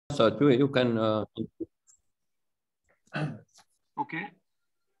you can. Okay,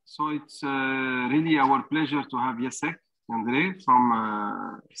 so it's really our pleasure to have Jacek Jendrej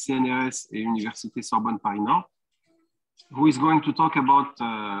from CNRS et Université Sorbonne Paris Nord, who is going to talk about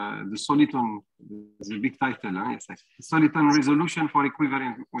the Soliton, the big title, Jacek. Soliton resolution for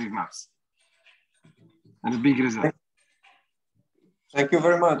equivariant wave maps, and a big result. Thank you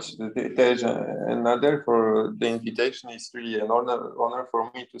very much, Tej and Nader, for the invitation. It's really an honor for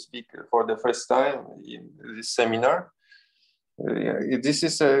me to speak for the first time in this seminar. This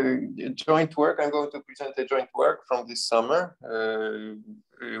is a joint work. I'm going to present a joint work from this summer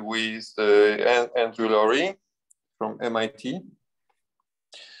with Andrew Laurie from MIT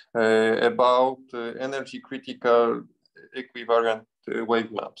about energy critical equivariant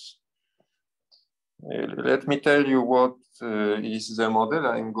wave maps. Let me tell you what is the model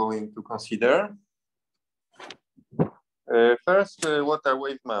I'm going to consider. First, what are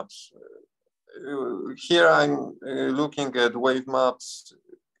wave maps? Here I'm looking at wave maps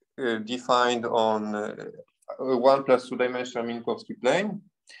defined on 1 plus 2 dimensional Minkowski plane,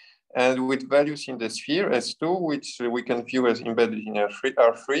 and with values in the sphere S2, which we can view as embedded in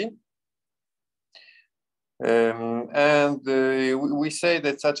R3. We say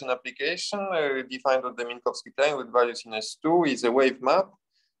that such an application defined on the Minkowski plane with values in S2 is a wave map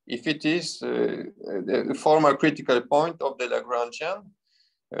if it is the formal critical point of the Lagrangian,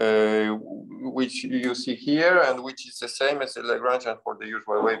 which you see here, and which is the same as the Lagrangian for the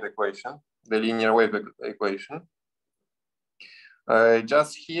usual wave equation, the linear wave equation.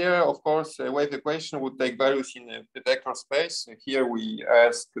 Just here, of course, a wave equation would take values in a vector space. Here we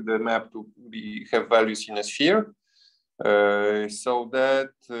ask the map to have values in a sphere. So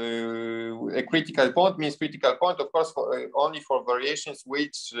that a critical point means critical point, of course, only for variations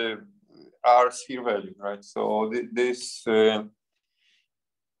which are sphere valued, right? So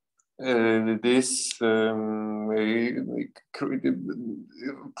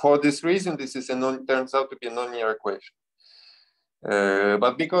for this reason, this is turns out to be a nonlinear equation.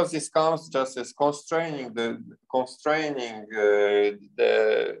 But because this comes just as constraining the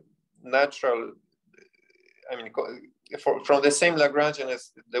natural, I mean, from the same Lagrangian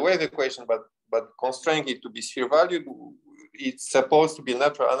as the wave equation, but constraining it to be sphere valued, it's supposed to be a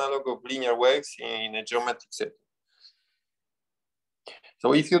natural analog of linear waves in a geometric setting.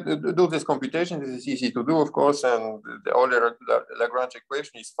 So if you do this computation, this is easy to do, of course, and the Euler Lagrange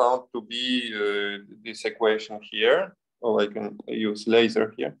equation is found to be this equation here. Or I can use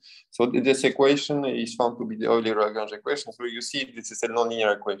laser here. So this equation is found to be the Euler Lagrange equation. So you see this is a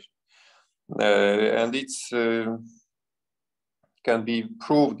nonlinear equation. And it's can be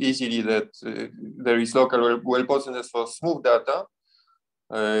proved easily that there is local well-posedness for smooth data.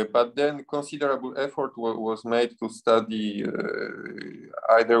 But then considerable effort was made to study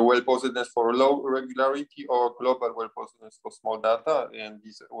either well-posedness for low regularity or global well-posedness for small data. And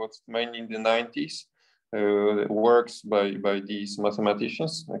this was mainly in the 90s. Works by these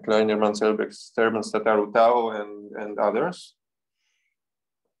mathematicians, Kleinerman, Selbeck, Sterman, Stataru, Tao, and others.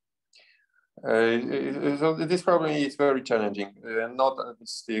 So this problem is very challenging and not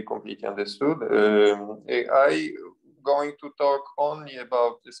still completely understood. I'm going to talk only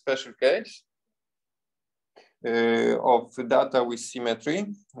about a special case of data with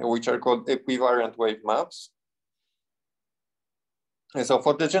symmetry, which are called equivariant wave maps. And so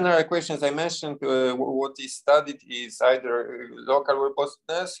for the general equations I mentioned, what is studied is either local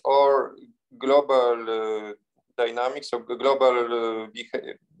well-posedness or global dynamics of global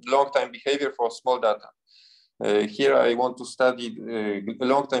long-time behavior for small data. Here I want to study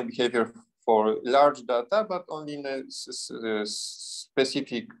long-time behavior for large data, but only in a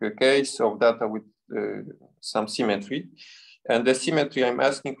specific case of data with some symmetry. And the symmetry I'm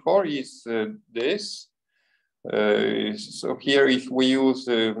asking for is this. So here, if we use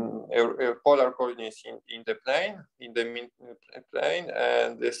polar coordinates in the plane, plane,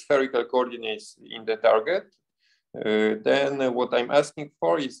 and the spherical coordinates in the target, then what I'm asking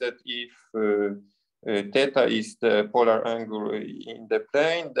for is that if theta is the polar angle in the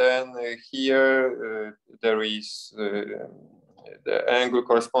plane, then here there is the angle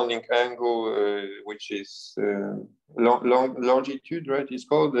corresponding angle, which is longitude, right? It's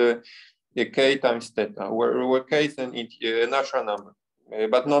called the k times theta, where k is a natural number,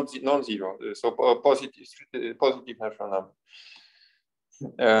 but not non-zero, so positive natural number.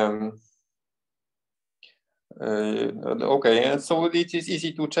 Okay, and so it is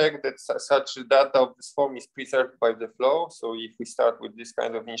easy to check that such data of this form is preserved by the flow. So if we start with this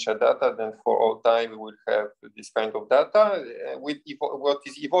kind of initial data, then for all time we will have this kind of data. With what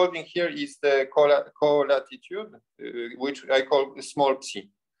is evolving here is the co-latitude, which I call small psi.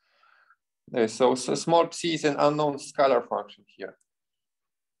 So small psi is an unknown scalar function here.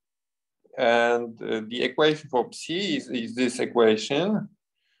 And the equation for psi is this equation,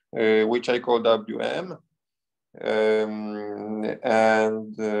 which I call Wm.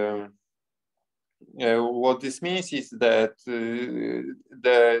 What this means is that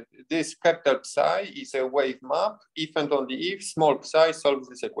this capital psi is a wave map if and only if small psi solves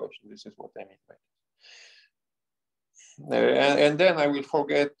this equation. This is what I mean by it. And then I will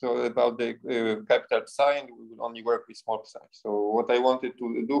forget about the capital psi and we will only work with small psi. So what I wanted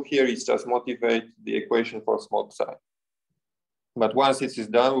to do here is just motivate the equation for small psi. But once it is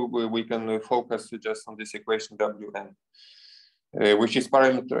done, we can focus just on this equation Wn, which is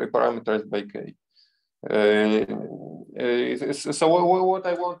parameterized by k. So what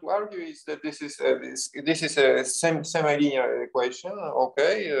I want to argue is that this is a semi-linear equation,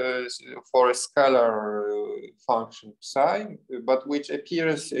 okay, for a scalar function psi, but which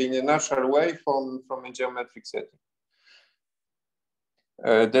appears in a natural way from a geometric setting.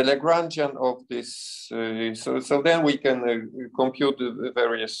 The Lagrangian of this, so then we can compute the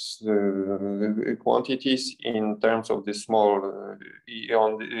various quantities in terms of the small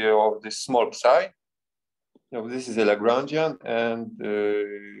of the small psi. Now, this is a Lagrangian, and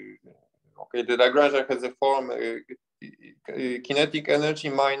okay, the Lagrangian has a form kinetic energy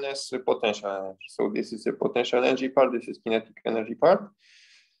minus potential energy. So this is the potential energy part. This is kinetic energy part.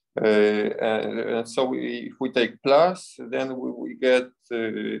 And so if we take plus, then we get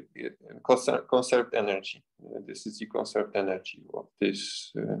conserved energy. This is the conserved energy of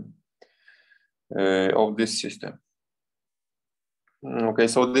this system. Okay,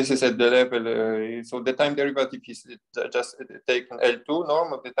 so this is at the level. So the time derivative is just taken L2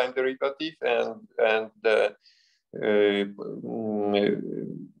 norm of the time derivative, and the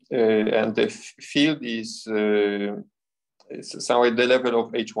field is somewhere at the level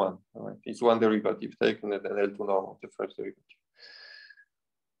of H1. Right? It's one derivative taken at an L2 norm of the first derivative.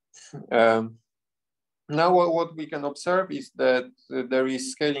 Now what we can observe is that there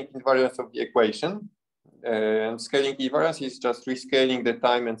is scaling invariance of the equation. And scaling invariance is just rescaling the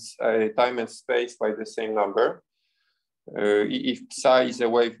time and space by the same number. If psi is a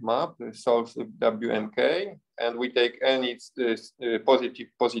wave map, solves Wmk, and we take n is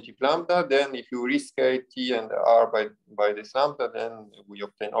positive lambda, then if you rescale t and r by this lambda, then we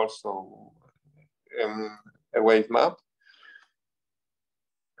obtain also a wave map.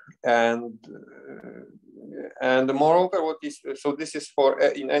 And moreover, what is so this is for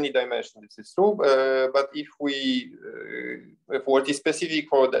in any dimension, this is true. But if what is specific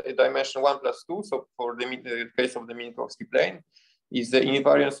for the dimension 1 plus 2, so for the case of the Minkowski plane, is the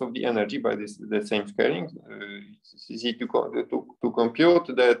invariance of the energy by the same scaling. It's easy to compute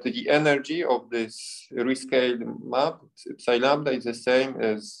that the energy of this rescaled map psi lambda is the same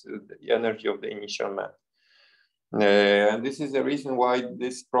as the energy of the initial map. And this is the reason why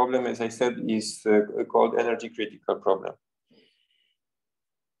this problem, as I said, is called energy critical problem.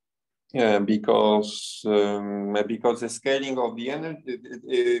 Because the scaling of the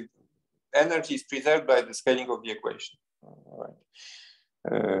energy is preserved by the scaling of the equation. Right.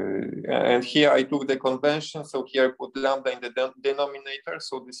 And here I took the convention. So here I put lambda in the denominator.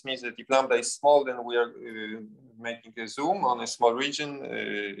 So this means that if lambda is small, then we are making a zoom on a small region.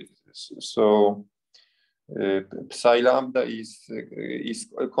 Psi lambda is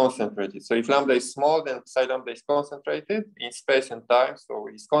concentrated. So if lambda is small, then psi lambda is concentrated in space and time. So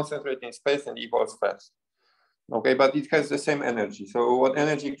it's concentrated in space and evolves fast. Okay, but it has the same energy. So what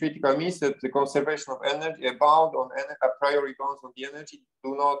energy critical means that the conservation of energy, a priori bounds on the energy,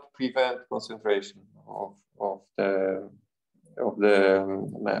 do not prevent concentration of the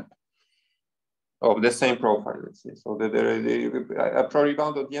map. Of the same profile, let's say. So a priori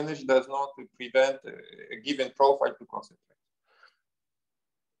bound of the energy does not prevent a given profile to concentrate.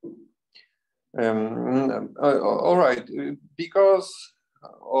 All right, because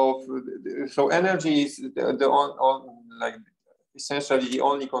of so energy is like essentially the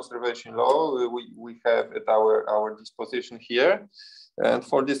only conservation law we have at our disposition here. And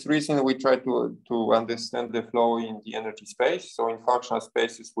for this reason, we try to understand the flow in the energy space. So in functional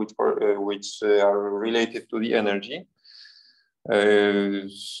spaces which are related to the energy.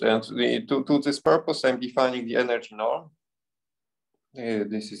 And to this purpose, I'm defining the energy norm.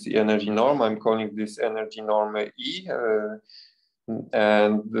 This is the energy norm. I'm calling this energy norm E.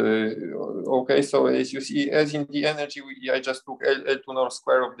 Okay, so as you see, as in the energy, I just took L2 norm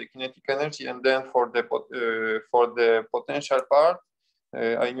square of the kinetic energy, and then for the potential part,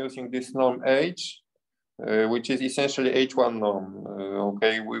 I'm using this norm H, which is essentially H1 norm.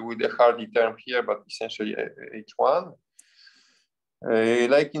 Okay, with a hardy term here, but essentially H1,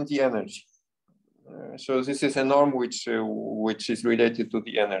 like in the energy. So this is a norm which is related to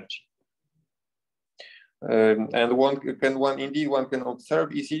the energy. And one can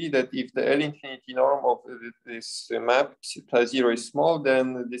observe easily that if the L infinity norm of this map psi 0 is small,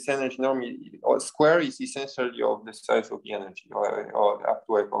 then this energy norm or square is essentially of the size of the energy, or up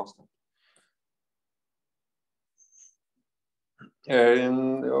to a constant.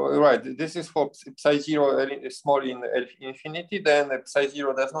 Right, this is for psi 0 small in L infinity. Then psi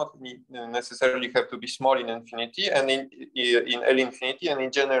 0 does not necessarily have to be small in infinity, and in L infinity, and in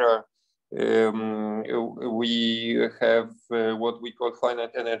general. We have what we call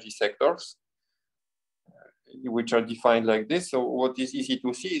finite energy sectors, which are defined like this. So what is easy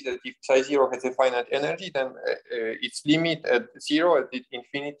to see is that if psi 0 has a finite energy, then its limit at 0 at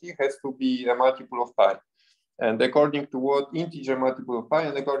infinity has to be a multiple of pi. And according to what integer multiple of pi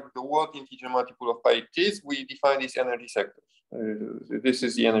and according to what integer multiple of pi it is, we define these energy sectors. This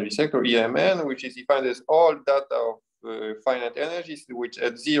is the energy sector EMN, which is defined as all data of finite energies, which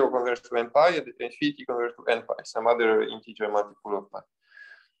at 0 converge to n pi, at infinity converge to n pi, some other integer multiple of pi.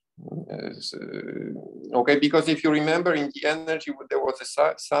 Okay, because if you remember in the energy, there was a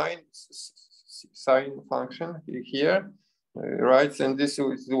sine function here, right? And this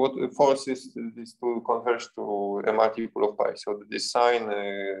is what forces this to converge to a multiple of pi. So this sine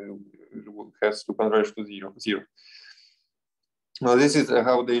has to converge to 0. Now this is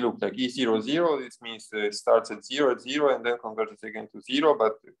how they look like. E0, 0, this means starts at 0, and then converges again to 0,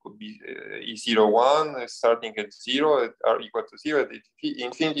 but it could be E0, 1, starting at 0, are equal to 0, at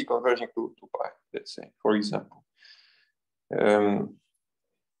infinity converging to pi, let's say, for example.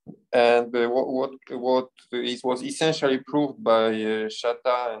 And what was essentially proved by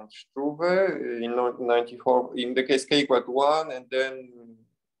Chata and Struve in 1994, in the case k equal to 1, and then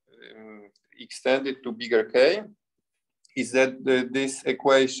extended to bigger k, is that this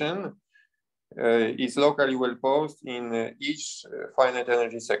equation is locally well posed in each finite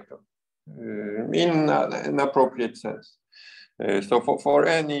energy sector in an appropriate sense. So for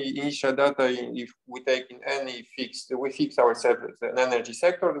any initial data, if we take in any we fix ourselves an energy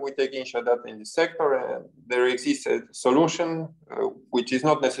sector, we take initial data in the sector, and there exists a solution which is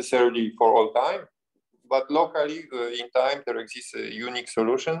not necessarily for all time, but locally in time there exists a unique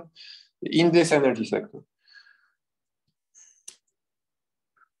solution in this energy sector.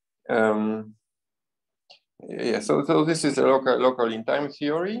 Yeah, so this is a local in time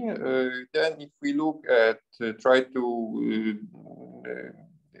theory. Then if we look at, try to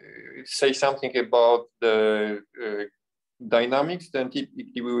say something about the dynamics, then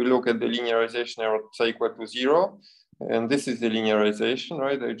typically we will look at the linearization error psi equal to 0. And this is the linearization,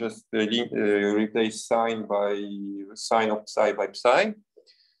 right? I just replace sine by sine of psi by psi.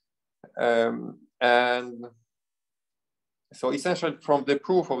 And so essentially from the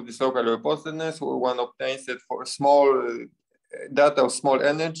proof of this local repostedness, one obtains that for small data of small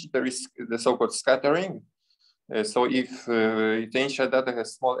energy, there is the so-called scattering. So if the initial data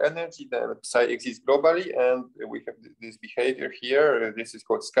has small energy, then psi exists globally, and we have this behavior here. This is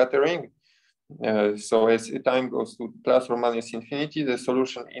called scattering. So as time goes to plus or minus infinity, the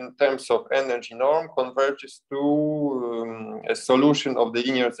solution in terms of energy norm converges to a solution of the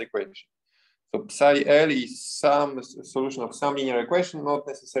linear equation. So psi L is some solution of some linear equation, not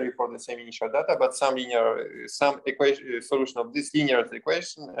necessarily for the same initial data, but some equation solution of this linear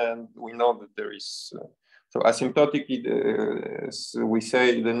equation, and we know that there is. So asymptotically, we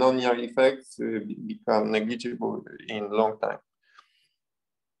say the nonlinear effects become negligible in long time.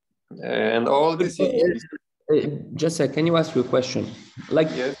 And all this is... Jacek, can you ask you a question? Like,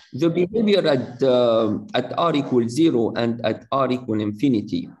 yes. The behavior at r equals 0 and at r equal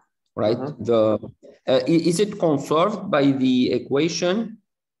infinity, right? Is it conserved by the equation?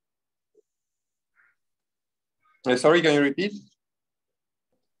 Sorry, can you repeat?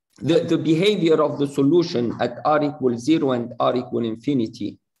 The behavior of the solution at r equals 0 and r equal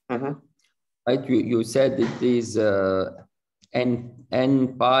infinity, right? You said it is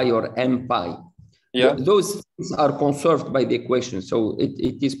n pi or m pi. Yeah. Those things are conserved by the equation, so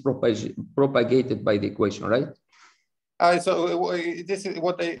it is propagated by the equation, right? So this is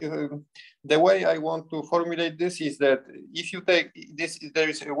what the way I want to formulate this is that if you take this, there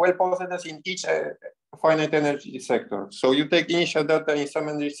is a well-posedness in each finite energy sector. So you take initial data in some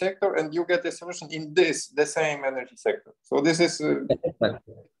energy sector and you get a solution in the same energy sector. So this is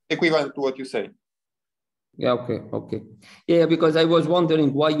equivalent to what you say. Yeah, okay. Yeah, because I was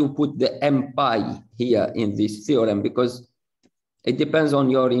wondering why you put the m pi here in this theorem, because it depends on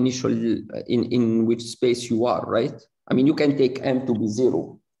your initial, in which space you are, right? I mean, you can take m to be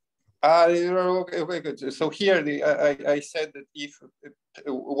 0. Okay, good. So here I said that if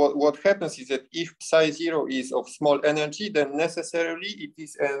what happens is that if psi 0 is of small energy, then necessarily it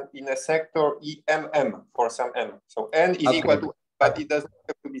is in a sector EMM for some m. So n is equal to, but it doesn't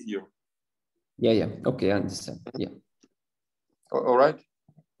have to be 0. Yeah. Okay, I understand. Yeah. All right.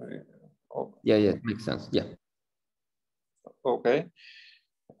 Yeah, it makes sense. Yeah. Okay.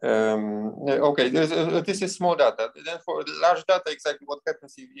 Okay, this is small data. Then for large data, exactly what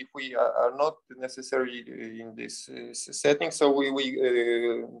happens if we are not necessarily in this setting. So we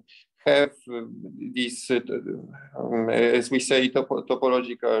have this, as we say,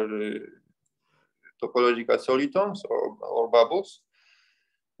 topological solitons or bubbles.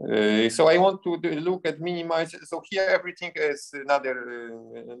 So I want to look at minimizers. So here everything is another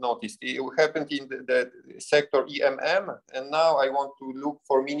notice. It happened in the sector EMM, and now I want to look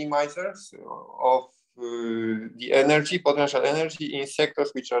for minimizers of the energy, potential energy in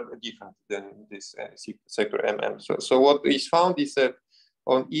sectors which are different than this sector MM. So what is found is that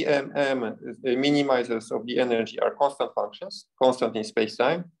on EMM, the minimizers of the energy are constant functions, constant in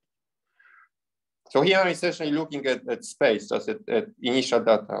space-time. So here I'm essentially looking at space, just at initial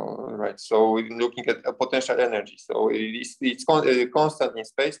data, right? So we're looking at a potential energy. So it's constant in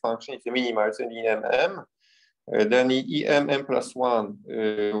space function, it's a minimizer in EMM. Then in EMM plus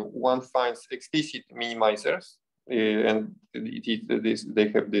one finds explicit minimizers, and they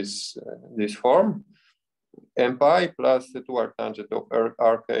have this form. M pi plus the 2 arctangent of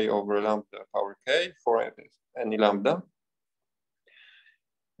Rk over lambda power k for any lambda.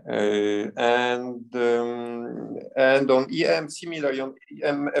 And on EM, similarly on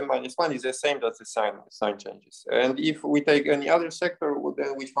EM minus 1 is the same, that's the sign changes. And if we take any other sector,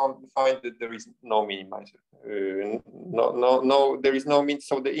 then we find that there is no minimizer. There is no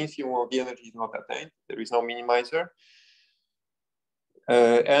so the infimum of the energy is not attained. There is no minimizer.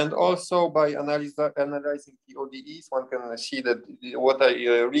 And also by analyzing the ODEs, one can see that what I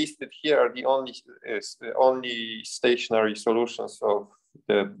listed here are the only stationary solutions of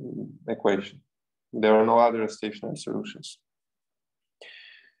the equation. There are no other stationary solutions.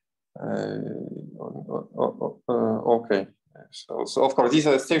 Okay. So of course, these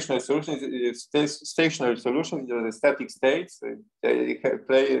are stationary solutions. Stationary solutions, these are the static states. They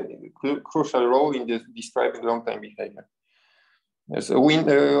play a crucial role in describing long-time behavior. So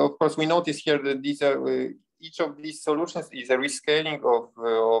of course, we notice here that these are each of these solutions is a rescaling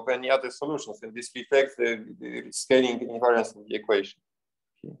of any other solutions, and this reflects the scaling invariance of the equation.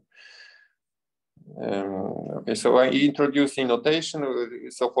 Okay, so I introduce in notation.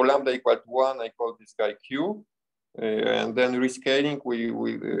 So for lambda equal to 1, I call this guy Q, and then rescaling we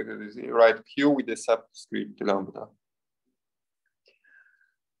write Q with the subscript lambda.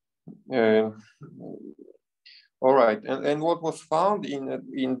 All right, and what was found in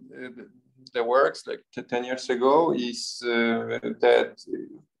the works like 10 years ago is that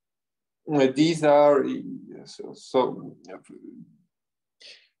these are so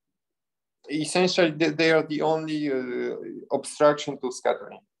essentially they are the only obstruction to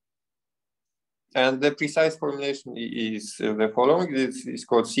scattering. And the precise formulation is the following. This is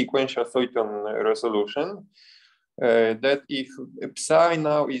called sequential Soliton resolution. That if psi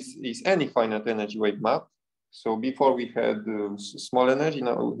now is any finite energy wave map. So before we had small energy,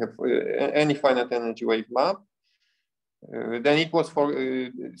 now we have any finite energy wave map. Then it was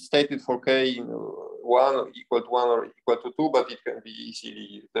stated for k in 1 equal to 1 or equal to 2, but it can be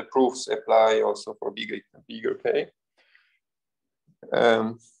easily, the proofs apply also for bigger k.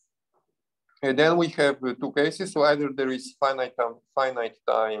 And then we have two cases. So either there is finite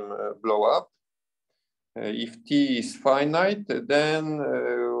time blow up. If t is finite, then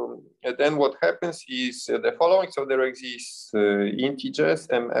what happens is the following. So there exists integers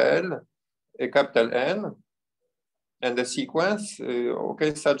ml, a capital N, and the sequence,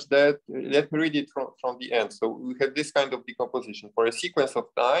 okay, such that, let me read it from the end. So we have this kind of decomposition for a sequence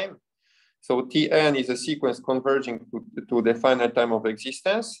of time. So Tn is a sequence converging to the finite time of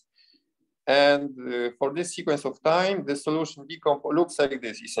existence. And for this sequence of time, the solution looks like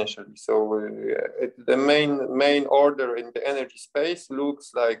this essentially. So the main order in the energy space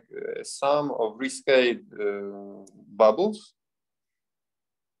looks like a sum of rescaled bubbles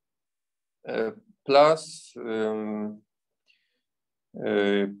plus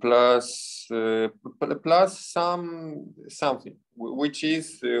something which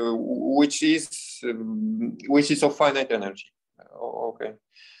is of finite energy. Okay.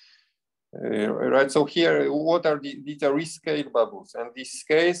 Right. So here, what are these are rescaled bubbles, and this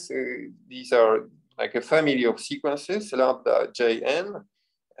case, these are like a family of sequences lambda Jn,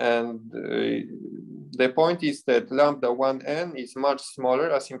 And the point is that lambda 1n is much smaller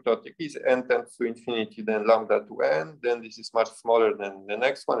asymptotically, is n tends to infinity than lambda 2n, then this is much smaller than the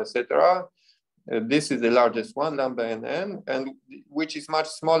next one, etc. This is the largest one, lambda nn, and which is much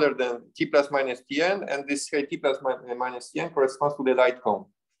smaller than t plus minus tn, and this t plus minus tn corresponds to the light cone.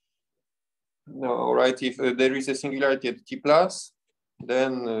 No, right, if there is a singularity at t plus,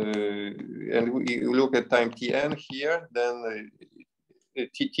 then, and we look at time tn here, then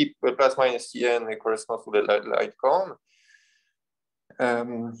t plus minus tn corresponds to the light cone.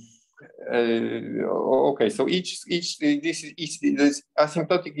 Okay, so this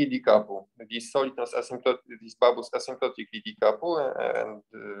asymptotically decouple. These solitons these bubbles asymptotically decouple, and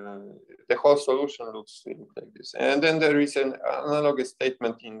the whole solution looks like this. And then there is an analogous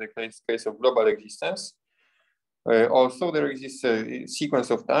statement in the case of global existence. Also, there exists a sequence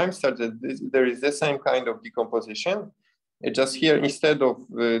of times such that there is the same kind of decomposition. Just here, instead of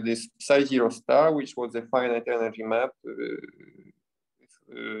this psi 0 star, which was a finite energy map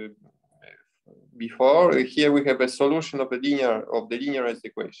before, here we have a solution of the linearized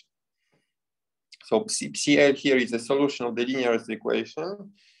equation. So Cl here is a solution of the linearized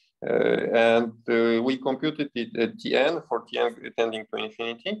equation, and we computed it at Tn for Tn tending to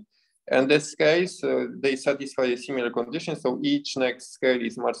infinity. And this case, they satisfy a similar condition. So each next scale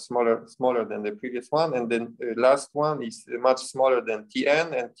is much smaller than the previous one, and then the last one is much smaller than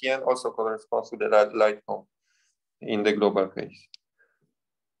Tn, and Tn also corresponds to the light cone in the global case.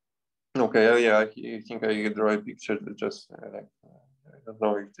 Okay, yeah, I think I draw a picture that just, I don't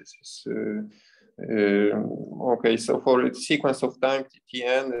know if this is, okay, so for a sequence of time,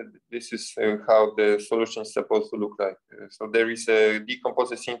 Tn, this is how the solution is supposed to look like. So there is a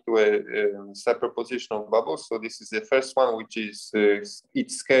decomposes into a superposition of bubbles. So this is the first one, which is,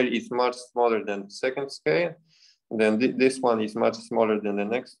 its scale is much smaller than the second scale. Then this one is much smaller than the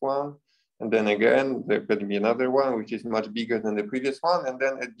next one. And then again, there could be another one, which is much bigger than the previous one. And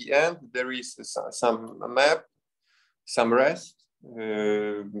then at the end, there is some map, some rest,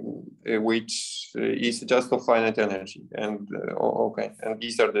 which is just of finite energy. And okay, and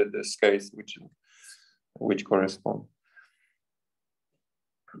these are the scales which correspond.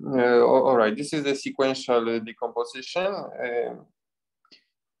 All right, this is the sequential decomposition.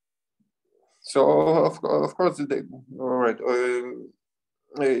 So of course, all right.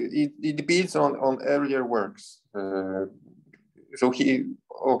 It depends on earlier works. So here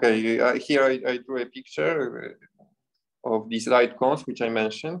I drew a picture of these light cones which I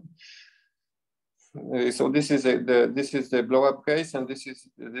mentioned. So this is the blow-up case, and this is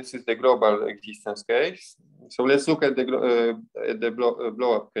the global existence case. So let's look at the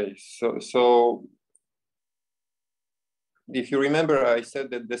blow-up case. So if you remember, I said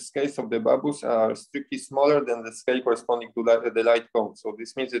that the scales of the bubbles are strictly smaller than the scale corresponding to the light cone. So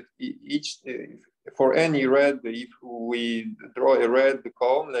this means that for any red, if we draw a red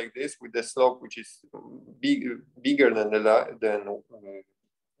cone like this with the slope which is bigger than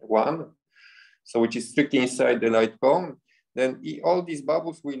 1, so which is strictly inside the light cone, then all these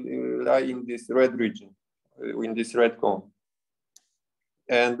bubbles will lie in this red region, in this red cone.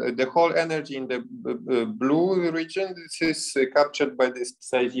 And the whole energy in the blue region, this is captured by this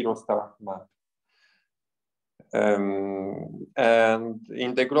psi 0 star map. And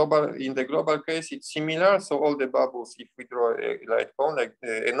in the global case, it's similar. So all the bubbles, if we draw a light cone, like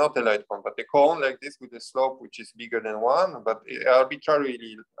not a light cone, but a cone like this with a slope which is bigger than 1, but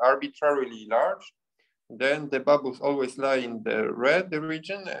arbitrarily large, then the bubbles always lie in the red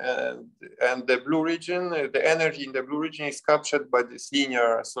region, and the blue region, the energy in the blue region is captured by this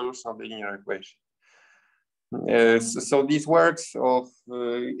linear solution of the linear equation. So these works of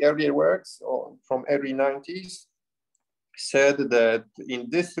earlier works from early 90s said that in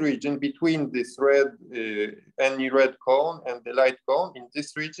this region, between this any red cone and the light cone, in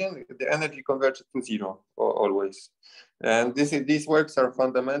this region, the energy converges to 0 always. And these works are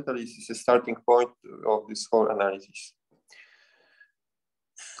fundamentally a starting point of this whole analysis.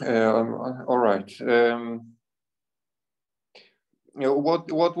 All right.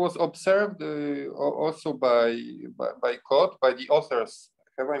 What was observed also by the authors?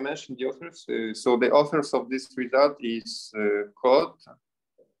 Have I mentioned the authors? So the authors of this result is Koth,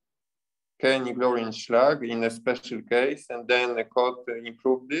 Koenig, Lorenz, Schlag in a special case, and then Koth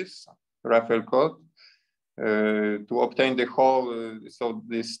improved this, Raphael Koth, to obtain the whole, so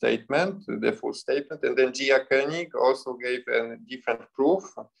this statement, the full statement, and then Gia Koenig also gave a different proof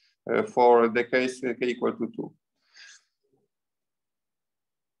for the case k equal to 2.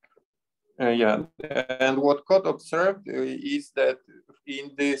 Yeah, and what Koth observed is that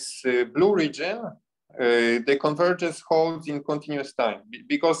in this blue region, the convergence holds in continuous time,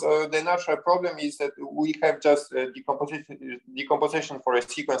 because the natural problem is that we have just decomposition for a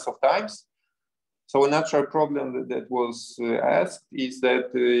sequence of times. So a natural problem that was asked is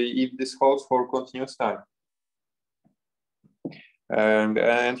that if this holds for continuous time.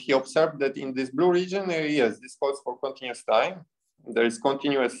 And he observed that in this blue region, yes, this holds for continuous time. There is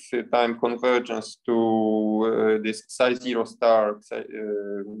continuous time convergence to this psi 0 star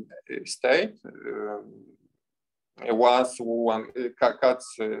state. Once one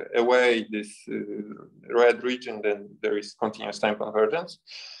cuts away this red region, then there is continuous time convergence.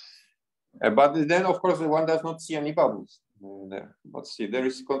 But then, of course, one does not see any bubbles there. But see, there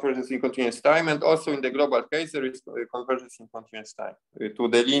is convergence in continuous time, and also in the global case, there is convergence in continuous time to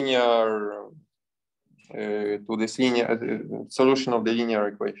the linear, to this linear solution of the linear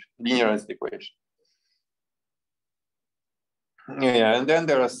equation, linearized equation. Yeah, and then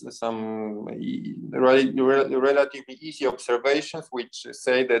there are some relatively easy observations which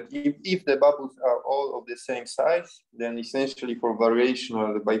say that if the bubbles are all of the same size, then essentially for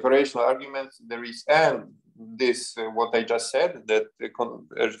variational, by variational arguments, there is, and this, what I just said, that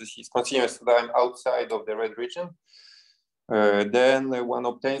this is continuous time outside of the red region, then one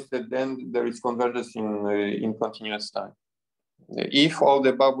obtains that then there is convergence in continuous time. If all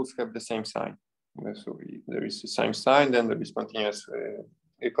the bubbles have the same sign. So if there is the same sign, then there is continuous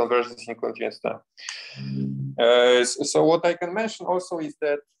convergence in continuous time. So what I can mention also is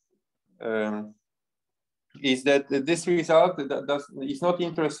that this result is not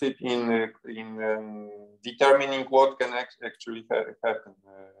interested in determining what can actually happen.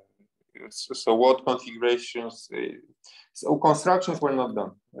 So what configurations? So constructions were not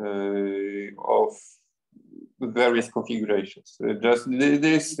done of various configurations. Just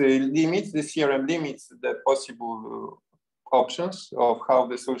this limits, the theorem limits the possible options of how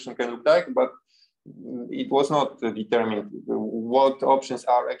the solution can look like, but it was not determined what options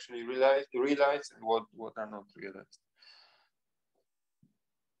are actually realized and what are not realized.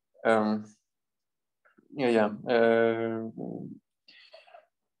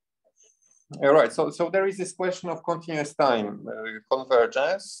 All right, so there is this question of continuous time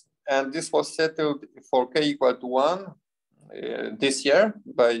convergence. And this was settled for k equal to 1 this year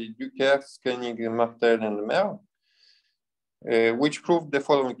by Jacek, Koenig, Martel, and Merle, which proved the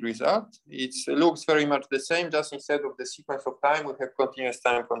following result. It looks very much the same, just instead of the sequence of time, we have continuous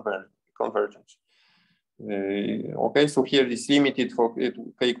time convergence. Okay, so here is limited for k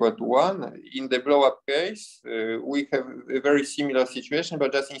equal to 1. In the blow-up case, we have a very similar situation,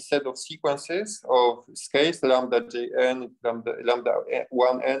 but just instead of sequences of scales, lambda jn, lambda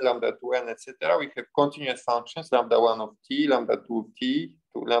 1n, lambda 2n, etc., we have continuous functions, lambda 1 of t, lambda 2 of t,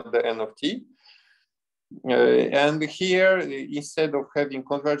 to lambda n of t. And here, instead of having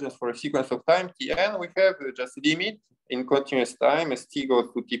convergence for a sequence of time, tn, we have just limit in continuous time as t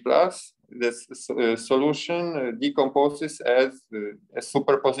goes to t plus. This solution decomposes as a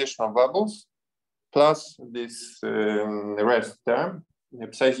superposition of bubbles plus this rest term,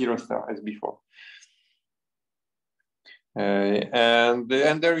 psi 0 star as before. And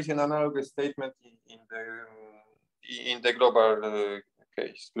there is an analogous statement in the global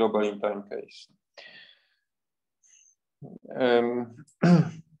case, global in time case.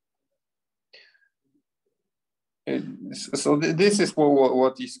 So this is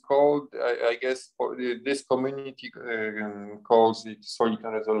what is called, I guess, for this community calls it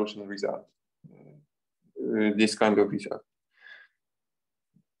Soliton resolution result. This kind of result.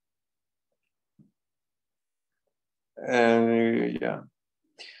 Yeah.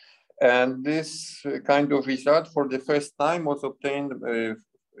 And this kind of result for the first time was obtained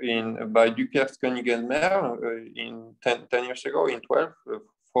by Jacek, Koenig, and Merle in 10 years ago, in 12,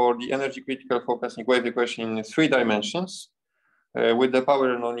 for the energy critical focusing wave equation in 3 dimensions with the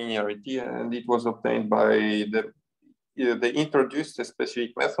power nonlinearity, and it was obtained by they introduced a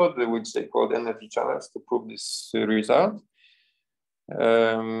specific method which they called energy channels to prove this result.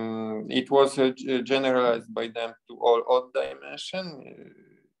 It was generalized by them to all odd dimension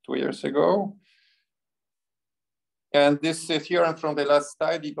 2 years ago. And this theorem from the last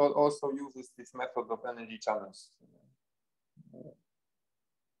slide, it also uses this method of energy channels.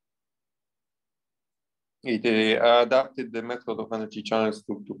 It adapted the method of energy channels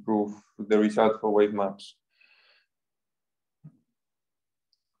to prove the result for wave maps.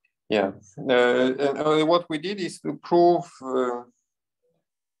 Yeah, and what we did is to prove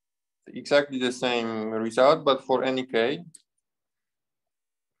exactly the same result, but for any k.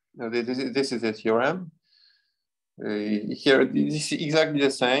 This is a theorem. Here, this is exactly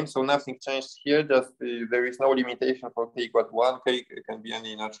the same, so nothing changed here, just there is no limitation for k equal to 1. K can be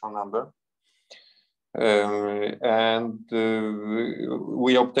any natural number. And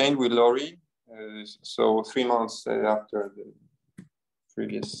we obtained with Laurie, so 3 months after the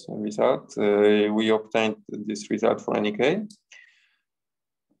previous result, we obtained this result for NEK.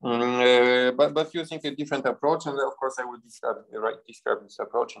 But using a different approach, and of course I will describe this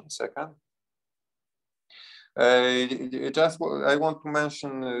approach in a second. I want to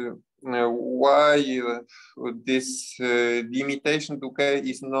mention why this limitation to k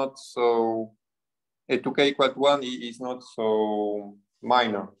is not so, to k equal to 1 is not so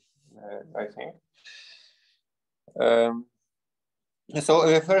minor, I think. So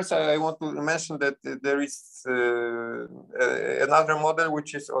first, I want to mention that there is another model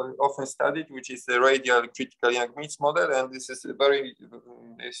which is often studied, which is the radial critical Young-Mills model, and this is very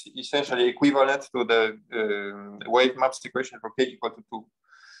essentially equivalent to the wave maps equation for k equal to 2.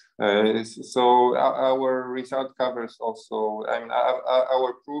 So our result covers also, I mean,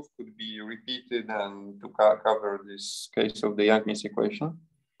 our proof could be repeated and to cover this case of the Young-Mills equation.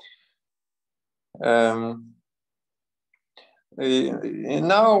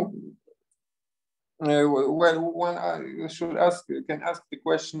 Now, well, one can ask the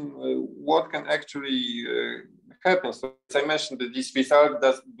question, what can actually happen? So as I mentioned, that this result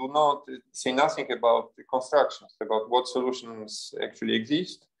do not say nothing about the constructions, about what solutions actually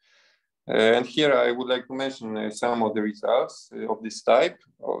exist. And here I would like to mention some of the results of this type,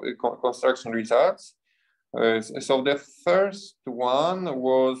 of construction results. So the first one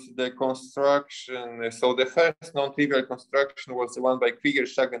was the construction. So the first non-trivial construction was the one by Krieger,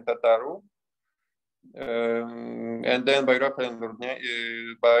 Shag, and Tataru, and then by Raphael and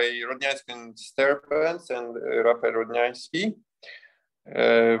by Rodniański and Sterpens and Raphael Rodniański,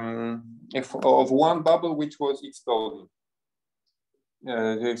 of one bubble which was exploding.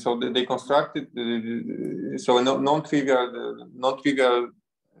 So they constructed so a non-trivial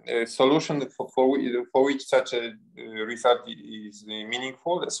solution for which such a result is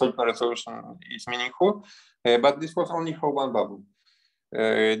meaningful, a Soliton resolution is meaningful, but this was only for one bubble.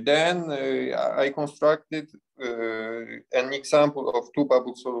 Then I constructed an example of two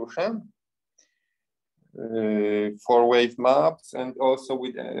bubble solution for wave maps, and also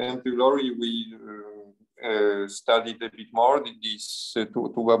with Andrew Laurie we studied a bit more these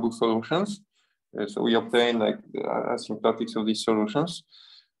two bubble solutions. So we obtained like asymptotics of these solutions.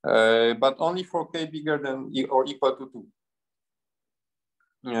 But only for k bigger than or equal to 2.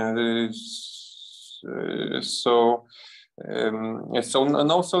 So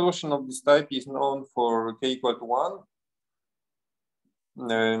no solution of this type is known for k equal to 1.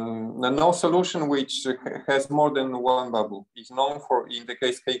 No solution which has more than one bubble is known for in the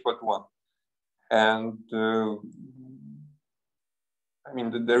case k equal to 1. And I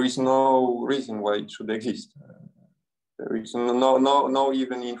mean, there is no reason why it should exist. There is no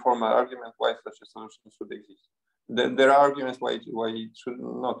even informal argument why such a solution should exist. There are arguments why it should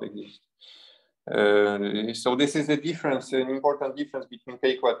not exist. So this is a difference, an important difference between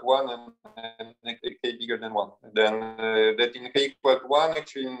k equal to 1 and k bigger than 1. Then that in k equal to 1,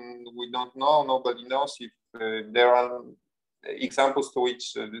 actually, we don't know, nobody knows if there are examples to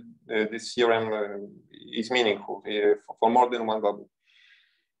which this theorem is meaningful for more than one bubble.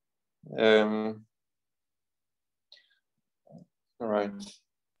 All right.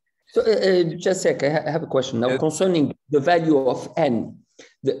 So, Jacek, I have a question now concerning the value of n.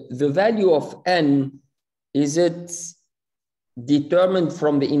 The value of n, is it determined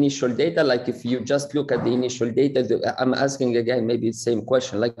from the initial data? Like if you just look at the initial data, I'm asking again, maybe the same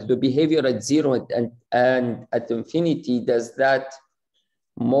question, like the behavior at 0 and at infinity, does that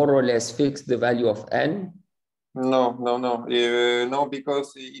more or less fix the value of n? No,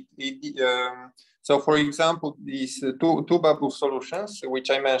 because so for example, these two bubble solutions, which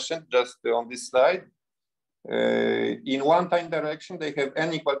I mentioned just on this slide, in one time direction, they have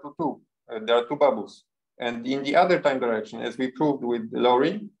n equal to 2. There are two bubbles. And in the other time direction, as we proved with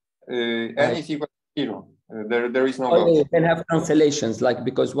Laurie, n is equal to 0. There is no bubble. You can have cancellations, like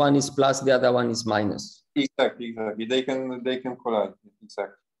because one is plus, the other one is minus. Exactly. They can collide.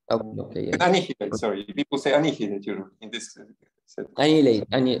 Exactly. Okay. Yeah. Annihilate. Sorry, people say annihilate. In this. Annihilate.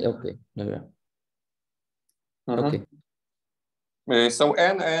 Okay. Yeah. Okay. So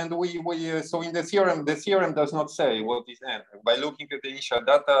n, and we so in the theorem does not say what is n. By looking at the initial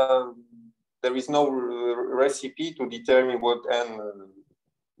data, there is no recipe to determine what n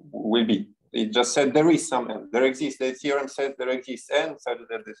will be. It just said there is some n. There exists. The theorem says there exists n, so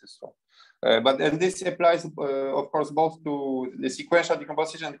that this is so. And this applies, of course, both to the sequential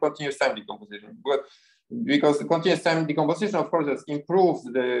decomposition and continuous time decomposition. But because the continuous time decomposition, of course, has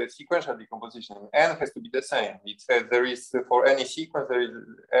improved the sequential decomposition. N has to be the same. It says there is, for any sequence, there is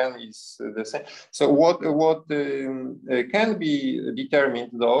N is the same. So what can be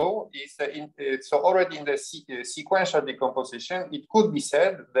determined, though, is that so already in the sequential decomposition, it could be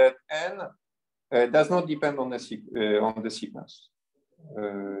said that N does not depend on the sequence.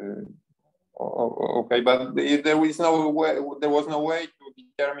 Okay, but there was no way to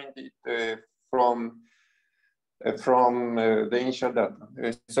determine it from the initial data.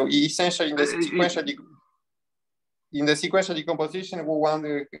 So essentially, in the sequential decomposition,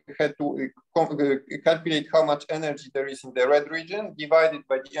 one had to calculate how much energy there is in the red region divided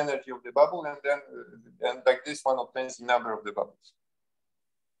by the energy of the bubble, and then like this one obtains the number of the bubbles.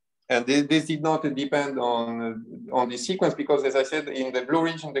 And this did not depend on the sequence because, as I said, in the blue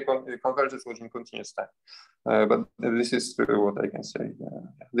region, the convergence was in continuous time. But this is what I can say.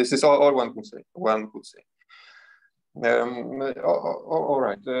 This is all one could say. All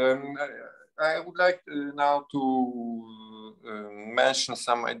right. I would like now to mention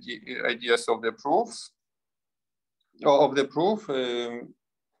some ideas of the proofs.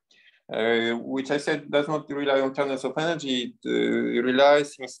 Which I said does not rely on terms of energy. It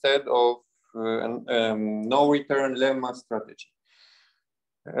relies instead of no return lemma strategy.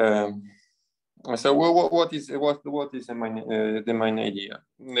 So what is the main idea?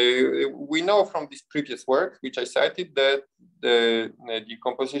 We know from this previous work, which I cited, that the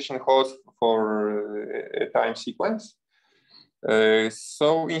decomposition holds for a time sequence.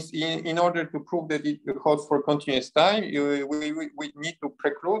 So in order to prove that it holds for continuous time, we need to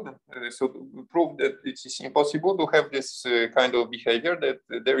preclude, so to prove that it is impossible to have this kind of behavior, that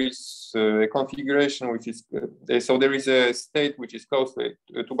there is a configuration which is, so there is a state which is close to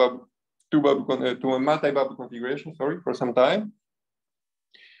a multi-bubble configuration, for some time.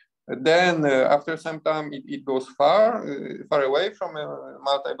 Then after some time, it goes far away from a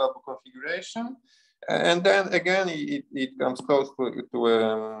multi-bubble configuration. And then again, it comes close to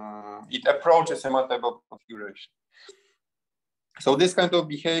it approaches a multi-bubble configuration. So this kind of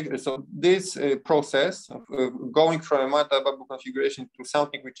behavior, so this process of going from a multi-bubble configuration to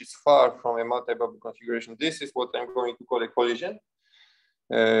something which is far from a multi-bubble configuration, this is what I'm going to call a collision.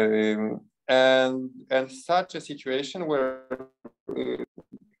 And such a situation where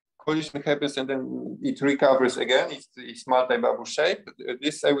collision happens and then it recovers again, it's multi-bubble shape.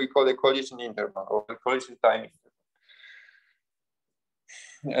 This I will call a collision interval or a collision time interval.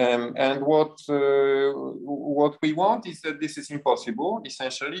 And what we want is that this is impossible,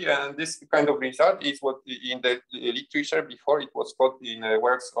 essentially, and this kind of result is what in the literature before it was called in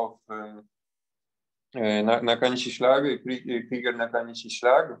works of Nakanishi-Schlag,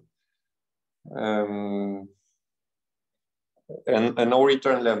 Krieger-Nakanishi-Schlag, and a no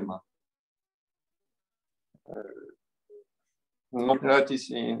return lemma. That is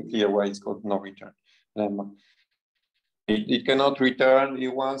clear why it's called no return lemma. It cannot return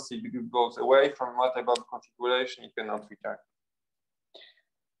once it goes away from multi-bubble configuration, it cannot return.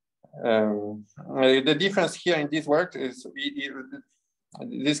 The difference here in this work is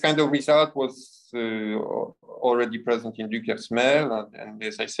this kind of result was already present in Duker-Smel, and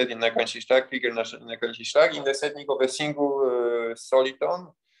as I said, in Nakanishi-Schlag, Krieger-Nakanishi-Schlag, in the setting of a single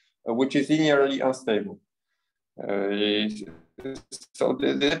soliton, which is linearly unstable. So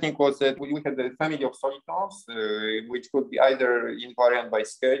the technique was that we had a family of solitons, which could be either invariant by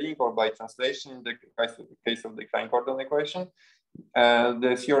scaling or by translation in the case of the Klein-Gordon equation. And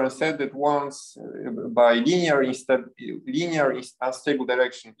the theorem said that once by linear unstable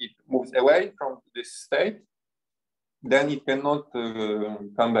direction, it moves away from this state, then it cannot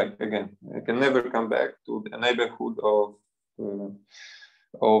come back again. It can never come back to the neighborhood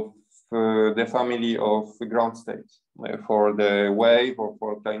of the family of ground states for the wave or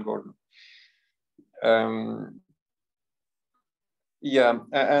for Klein-Gordon. Yeah,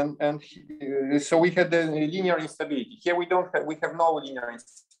 and so we had the linear instability. Here we have no linear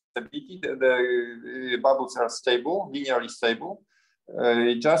instability. The bubbles are stable, linearly stable.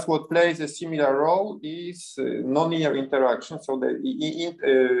 Just what plays a similar role is nonlinear interaction. So the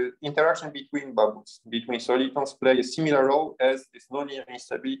interaction between bubbles, between solitons, play a similar role as this nonlinear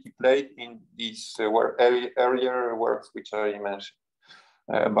instability played in these earlier works which I mentioned.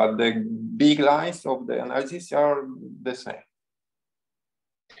 But the big lines of the analysis are the same.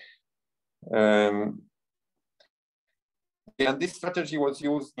 And this strategy was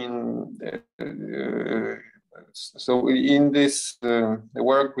used in so in this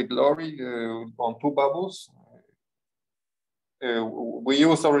work with Laurie on two bubbles. We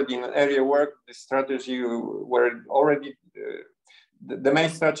used already in area work this strategy where already the main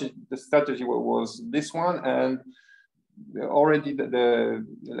strategy was this one, and already the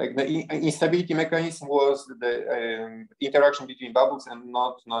instability mechanism was the interaction between bubbles and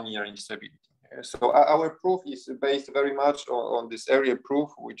not nonlinear instability. So our proof is based very much on this area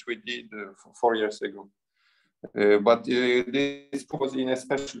proof, which we did 4 years ago. But this proof was in a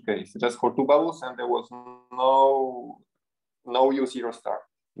special case, just for 2 bubbles, and there was no U0 star.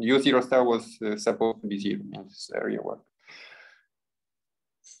 U0 star was supposed to be 0 in this area work.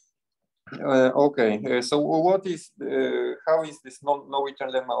 Okay, so what is how is this no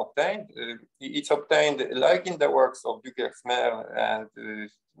return lemma obtained? It's obtained like in the works of Duquesne and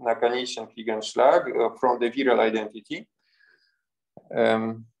Nakanishi and Kligenschlag from the viral identity.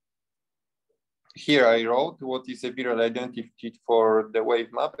 Here I wrote what is a viral identity for the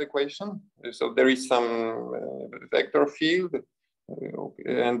wave map equation. So there is some vector field,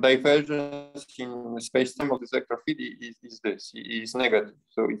 and divergence in space-time of this vector field is negative.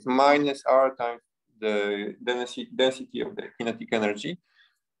 So it's minus r times the density of the kinetic energy.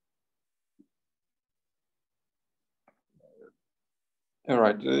 All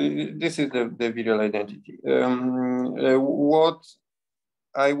right, this is the viral identity. What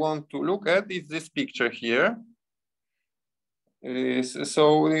I want to look at is this picture here. So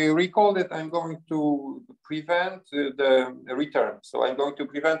recall that I'm going to prevent the return. So I'm going to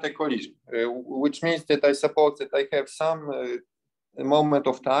prevent a collision, which means that I suppose that I have some moment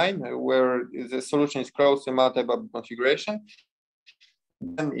of time where the solution is close to multi-bubble configuration.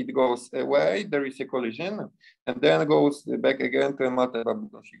 Then it goes away, there is a collision, and then goes back again to a multi-bubble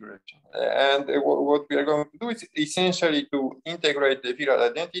configuration. And what we are going to do is essentially to integrate the viral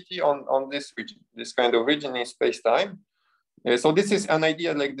identity on this region, this kind of region in space-time. So this is an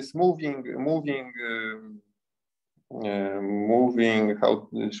idea like this moving, how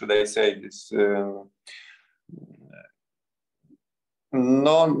should I say this,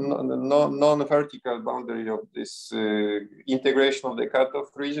 non-vertical boundary of this integration of the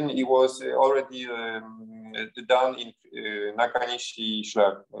cutoff region. It was already done in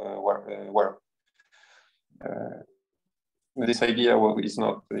Nakanishi-Schlag work. This idea is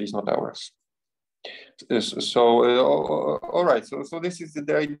not ours. So all right, so this is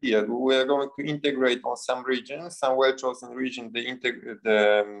the idea. We are going to integrate on some region, some well-chosen region, the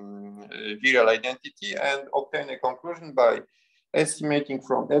viral identity, and obtain a conclusion by estimating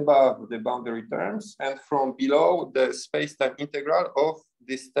from above the boundary terms and from below the space-time integral of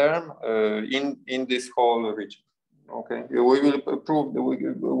this term in this whole region. Okay, we will prove that we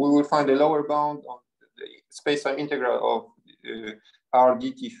will find a lower bound on the space-time integral of r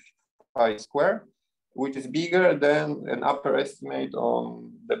dt phi square, which is bigger than an upper estimate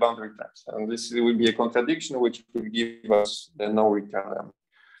on the boundary terms. And this will be a contradiction which will give us the no return.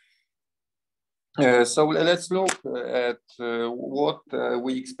 So let's look at what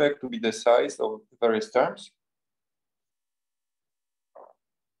we expect to be the size of various terms.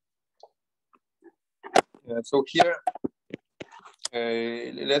 So here,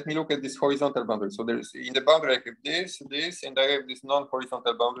 let me look at this horizontal boundary. So there's in the boundary I have this, and I have this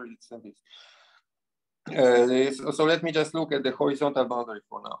non-horizontal boundary, it's this. So let me just look at the horizontal boundary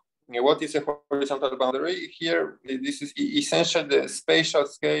for now. What is a horizontal boundary? Here, this is essentially the spatial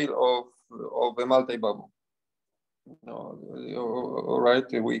scale of a multi-bubble. All right,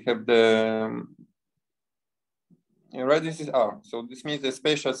 we have the, right, this is R. So this means the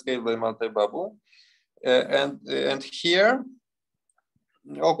spatial scale of a multi-bubble. And here,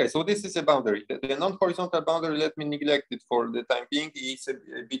 okay, so this is a boundary. The non-horizontal boundary, let me neglect it for the time being. It's a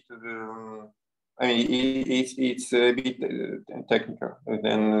bit, I mean, it's a bit technical.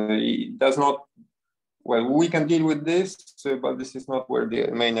 And it does not, well, we can deal with this, but this is not where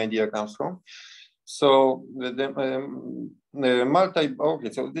the main idea comes from. So the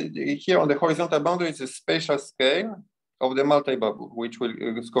okay, so here on the horizontal boundary is a spatial scale of the multi-bubble, which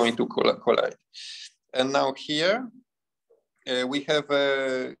is going to collide. And now here, we have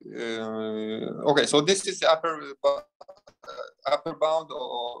okay, so this is the upper bound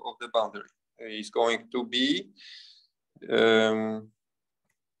of the boundary. Is going to be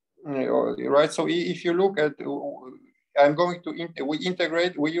right. So if you look at, I'm going to we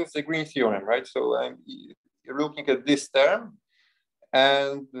integrate. We use the Green theorem, right? So I'm looking at this term,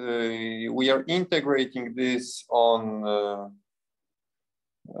 and we are integrating this on.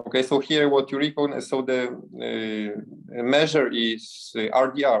 Okay, so here what you recognize, so the measure is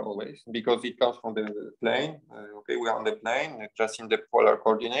RDR always, because it comes from the plane. Okay, we are on the plane, just in the polar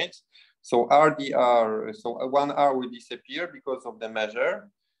coordinates. So RDR, so 1R will disappear because of the measure.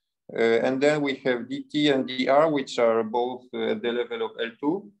 And then we have DT and DR, which are both at the level of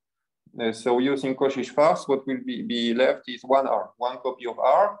L2. So using Cauchy-Schwarz, what will be left is one copy of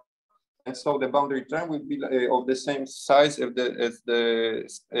R. And so the boundary term will be of the same size as the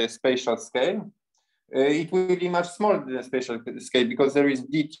spatial scale. It will be much smaller than the spatial scale because there is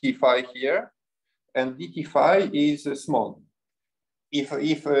dt phi here, and dt phi is small. If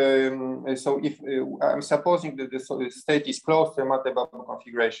I'm supposing that the state is close to a multi-bubble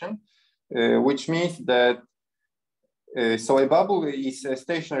configuration, which means that so a bubble is a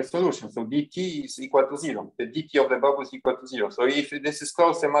stationary solution. So dt is equal to 0. The dt of the bubble is equal to 0. So if this is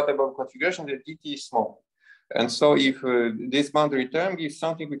close to a multi-bubble configuration, the dt is small. And so if this boundary term gives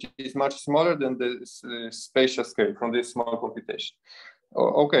something which is much smaller than the spatial scale from this small computation.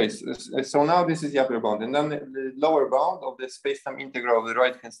 Okay, so now this is the upper bound. And then the lower bound of the space-time integral of the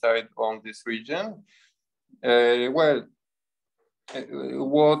right-hand side on this region. What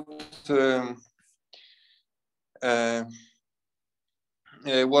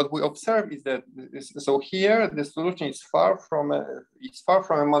we observe is that so here the solution is far from a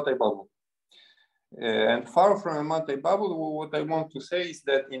multi-bubble, and far from a multi-bubble. What I want to say is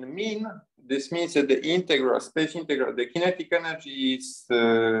that in mean, this means that the integral, space integral, the kinetic energy is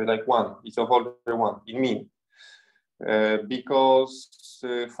like 1. It's of order 1 in mean, because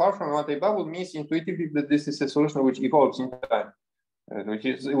far from a multi-bubble means intuitively that this is a solution which evolves in time.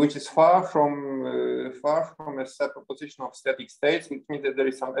 Which is far from a superposition of static states, which means that there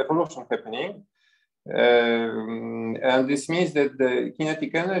is some evolution happening, and this means that the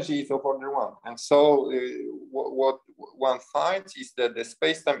kinetic energy is of order 1. And so, what one finds is that the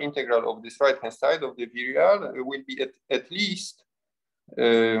space-time integral of this right-hand side of the virial will be at least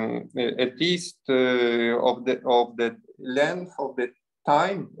of the length of the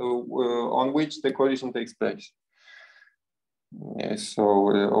time on which the collision takes place.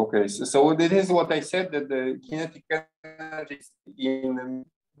 Okay, so this is what I said, that the kinetic energy is in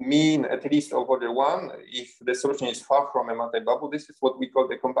mean at least of order 1 if the solution is far from a multi-bubble. This is what we call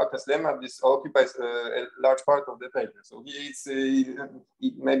the compactness lemma. This occupies a large part of the paper. So it's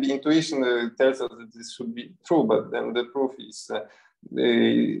maybe intuition tells us that this should be true, but then the proof is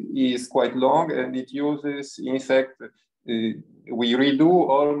quite long, and it uses, in fact, we redo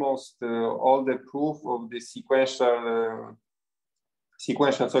almost all the proof of the sequential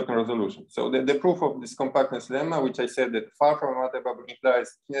certain resolution. So the proof of this compactness lemma, which I said that far from a multi-bubble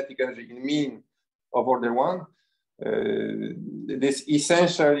implies kinetic energy in mean of order 1, this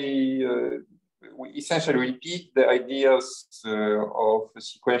essentially we essentially repeat the ideas of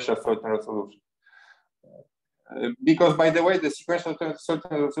sequential certain resolution. Because, by the way, the sequential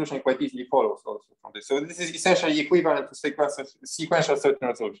certain resolution quite easily follows also from this. So this is essentially equivalent to sequential certain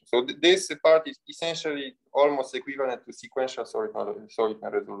resolution. So this part is essentially almost equivalent to sequential certain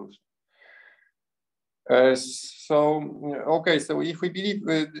resolution. Okay, so if we believe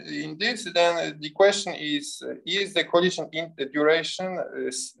in this, then the question is the collision duration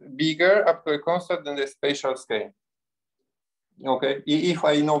bigger up to a constant than the spatial scale? Okay, if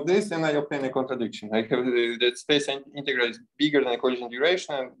I know this, then I obtain a contradiction. I have that space integral is bigger than the collision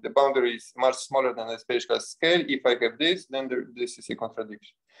duration, and the boundary is much smaller than the spatial scale. If I have this, then this is a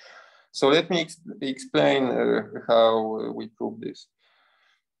contradiction. So let me explain how we prove this.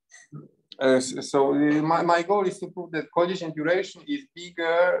 My goal is to prove that collision duration is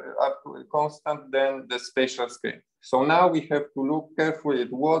bigger up to a constant than the spatial scale. So now we have to look carefully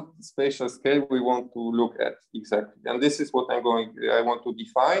at what spatial scale we want to look at exactly. And this is what I want to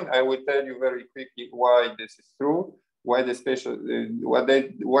define. I will tell you very quickly why this is true, why the spatial,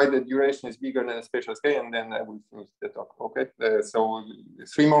 why the duration is bigger than the spatial scale, and then I will finish the talk. Okay, so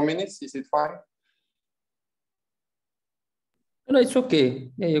 3 more minutes, is it fine? No, it's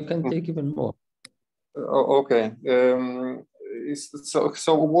okay. Yeah, you can take even more. Okay.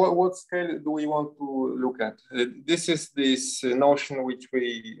 So what scale do we want to look at? This is this notion which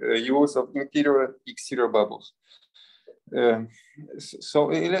we use of interior exterior bubbles. So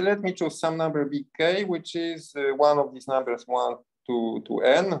let me choose some number bk, which is one of these numbers 1 to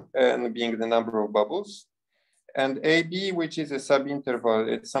n being the number of bubbles, and ab, which is a subinterval,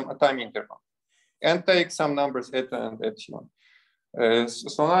 it's some time interval, and take some numbers eta and epsilon.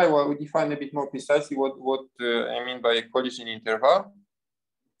 So now I will define a bit more precisely what I mean by a collision interval.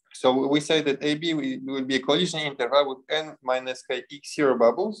 So we say that AB will be a collision interval with n minus k x0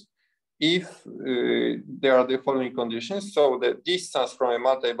 bubbles if there are the following conditions. So the distance from a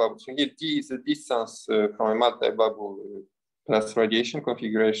multi-bubble, so here T is the distance from a multi-bubble plus radiation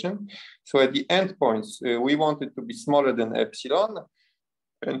configuration. So at the endpoints, we want it to be smaller than epsilon,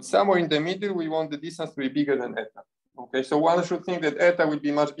 and somewhere in the middle, we want the distance to be bigger than eta. Okay, so one should think that eta will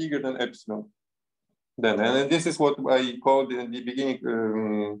be much bigger than epsilon. Then, and this is what I called in the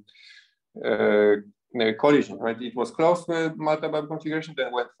beginning collision, right? It was close to a multi-bubble configuration,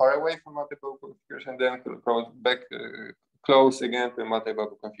 then went far away from multi-bubble configuration, then back close again to a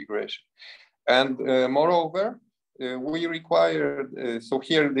multi-bubble configuration. And moreover, we require, so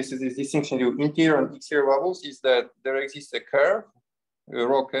here this is the distinction between interior and exterior bubbles, is that there exists a curve,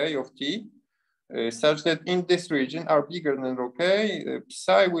 rho k of t, such that in this region are bigger than rho k,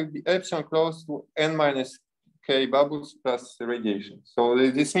 psi will be epsilon close to n minus k bubbles plus radiation. So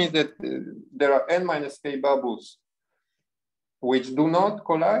this means that there are n minus k bubbles which do not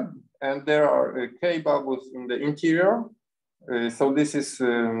collide, and there are k bubbles in the interior. So this is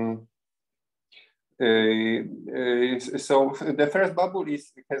so the first bubble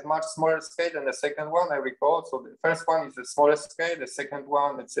has much smaller scale than the second one, I recall. So the first one is the smallest scale, the second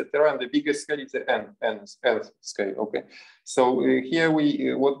one, etc., and the biggest scale is the n scale. Okay. So here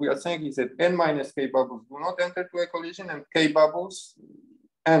what we are saying is that n minus k bubbles do not enter to a collision, and k bubbles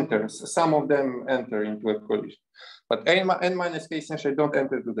enters. Some of them enter into a collision, but n minus k essentially don't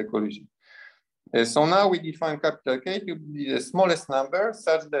enter to the collision. So now we define capital K to be the smallest number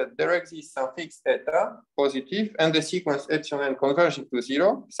such that there exists some fixed eta, positive, and the sequence epsilon n converging to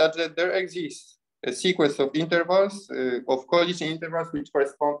 0, such that there exists a sequence of intervals, of collision intervals, which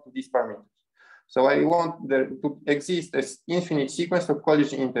correspond to these parameters. So I want there to exist an infinite sequence of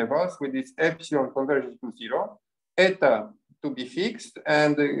collision intervals with this epsilon converging to 0, eta to be fixed,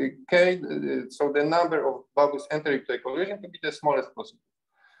 and K, so the number of bubbles entering to a collision to be the smallest possible.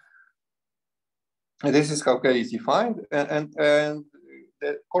 And this is how K is defined, and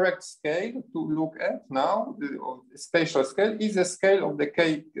the correct scale to look at now, the spatial scale, is the scale of the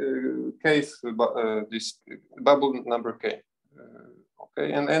this bubble number K.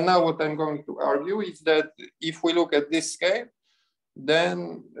 Okay, and now what I'm going to argue is that if we look at this scale,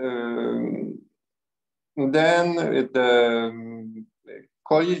 then the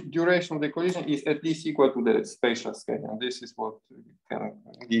duration of the collision is at least equal to the spatial scale, and this is what can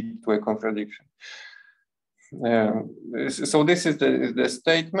lead to a contradiction. So this is the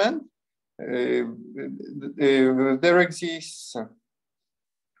statement. There exists,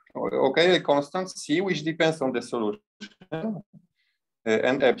 okay, a constant C which depends on the solution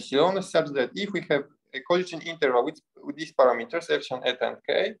and epsilon, such that if we have a collision interval with these parameters epsilon, eta, and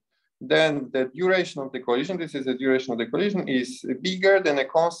k, then the duration of the collision, this is the duration of the collision, is bigger than a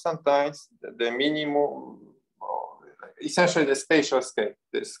constant times the minimum, essentially the spatial scale,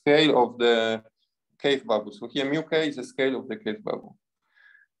 the scale of the cave bubble. So here mu k is the scale of the cave bubble.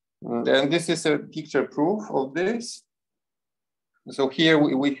 And this is a picture proof of this. So here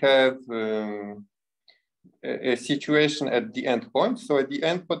we have a situation at the end point. So at the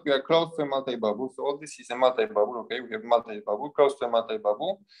end point, we are close to a multi-bubble. So all this is a multi-bubble, okay? We have multi-bubble, close to a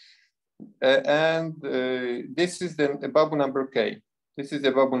multi-bubble. This is the bubble number K. This is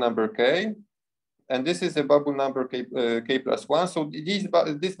the bubble number K. And this is a bubble number K, K plus 1. So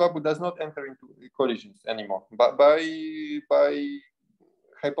this bubble does not enter into collisions anymore, but by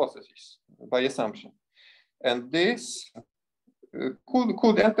hypothesis, by assumption. And this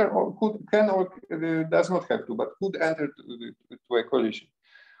could enter or can or does not have to, but could enter to a collision.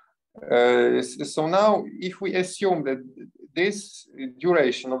 So now if we assume that this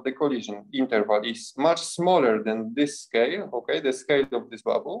duration of the collision interval is much smaller than this scale, okay, the scale of this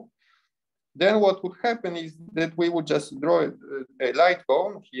bubble, then what would happen is that we would just draw a light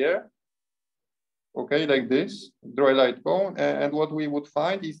cone here, okay, like this, draw a light cone, and what we would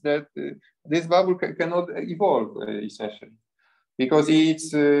find is that this bubble cannot evolve essentially, because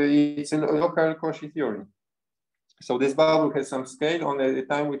it's a local Cauchy theory. So this bubble has some scale on a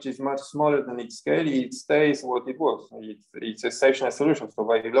time which is much smaller than its scale. It stays what it was. It's a stationary solution. So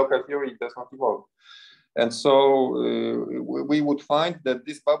by local theory, it does not evolve. And so we would find that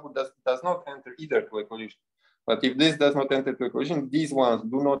this bubble does not enter either to a collision. But if this does not enter to a collision, these ones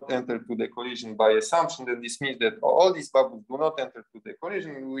do not enter to the collision by assumption. Then this means that all these bubbles do not enter to the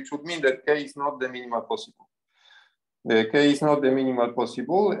collision, which would mean that K is not the minimal possible. The K is not the minimal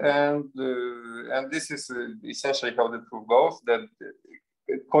possible, and this is essentially how the proof goes, that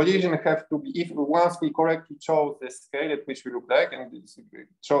collision have to be, if once we correctly chose the scale at which we look like, and this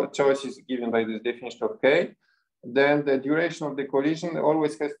choice is given by this definition of K, then the duration of the collision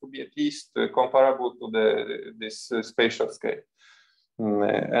always has to be at least comparable to this spatial scale.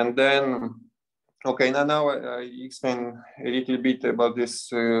 And then, okay, now I explain a little bit about this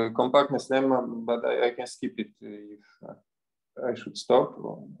compactness lemma, but I can skip it if I should stop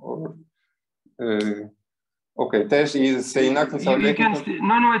or okay, Tesh is saying nothing.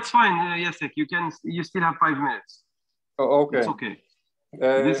 No, it's fine, Jacek, you still have 5 minutes. Oh, okay. It's okay.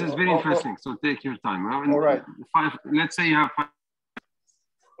 This is very interesting, so take your time. All right. Let's say you have 5.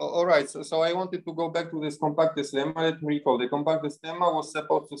 All right, so I wanted to go back to this compactness lemma. Let me recall. The compactness lemma was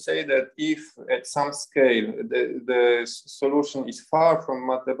supposed to say that if at some scale the solution is far from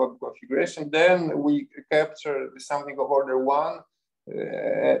MATLAB configuration, then we capture something of order 1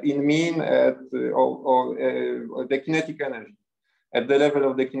 in mean at the kinetic energy, at the level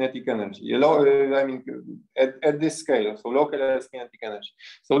of the kinetic energy. I mean, at this scale, so localized kinetic energy.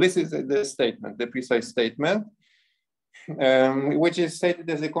 So this is the statement, the precise statement. Which is stated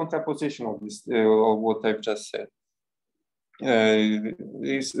as a contraposition of this of what I've just said.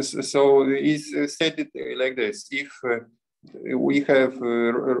 So it's stated like this: if we have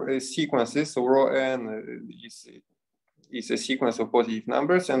sequences, so rho n is a sequence of positive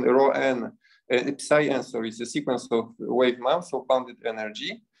numbers, and rho n, psi n, sorry, is a sequence of wave mass of bounded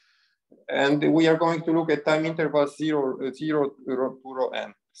energy, and we are going to look at time intervals 0 to rho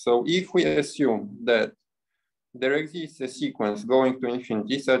n. So if we assume that there exists a sequence going to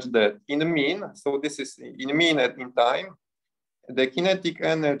infinity such that in the mean, so this is in mean in time, the kinetic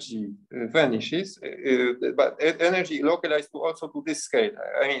energy vanishes, but energy localized also to this scale.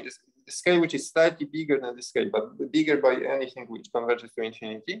 I mean, the scale which is slightly bigger than the scale, but bigger by anything which converges to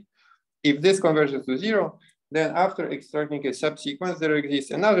infinity. If this converges to 0, then after extracting a subsequence, there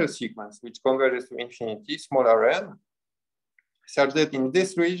exists another sequence which converges to infinity, smaller n, such that in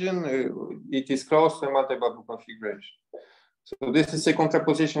this region, it is close to a MATLAB configuration. So this is a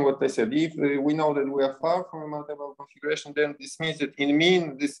contraposition what I said. If we know that we are far from a MATLAB configuration, then this means that in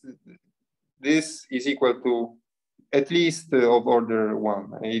mean, this is equal to at least of order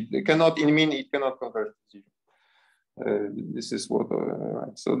 1. It cannot, in mean, it cannot converge to 0. This is what,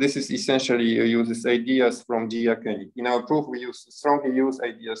 right. So this is essentially uses ideas from Gia and Kenny. In our proof, we strongly use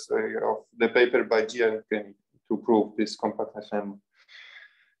ideas of the paper by Gia and Kenny to prove this compactness lemma.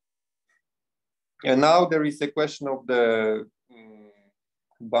 And now there is a question of the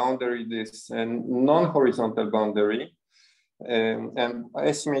boundary, this non-horizontal boundary, and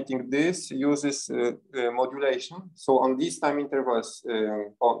estimating this uses modulation. So on these time intervals,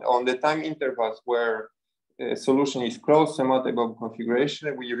 on the time intervals where a solution is close to MATLAB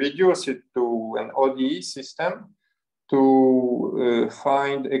configuration, we reduce it to an ODE system to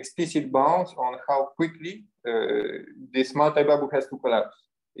find explicit bounds on how quickly this MATLAB has to collapse.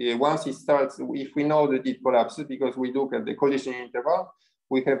 Once it starts, if we know that it collapses because we look at the collision interval,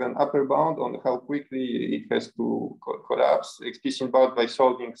 we have an upper bound on how quickly it has to collapse, explicit bound by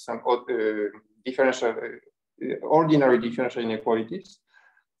solving some ordinary differential inequalities.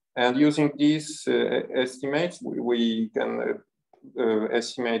 And using these estimates, we can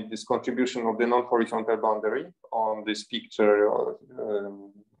estimate this contribution of the non-horizontal boundary on this picture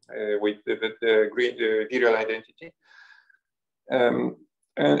with the green virial identity.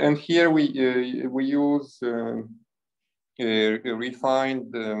 And here we use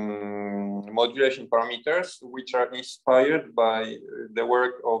refined modulation parameters, which are inspired by the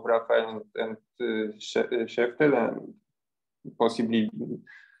work of Raphael and Scheftel, and possibly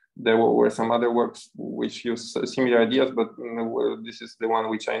there were some other works which use similar ideas, but this is the one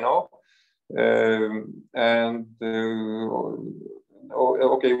which I know.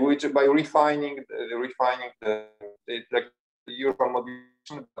 Okay, which by refining the uniform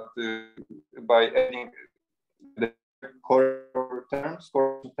modulation, but by adding the core terms,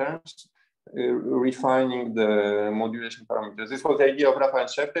 refining the modulation parameters. This was the idea of Raphael and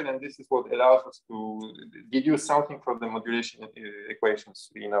Scheftel, and this is what allows us to deduce something from the modulation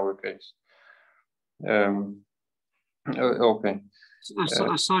equations in our case. Okay.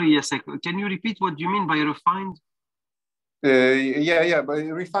 Sorry, Jacek, can you repeat what you mean by refined? Yeah, but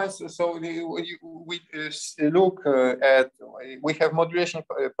refined. So we look at, we have modulation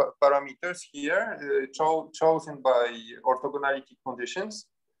parameters here chosen by orthogonality conditions.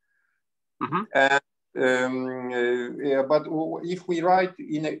 Mm-hmm. And, but if we write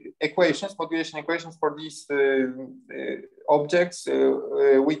in equations, modulation equations for these objects,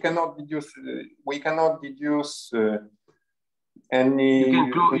 we cannot deduce any.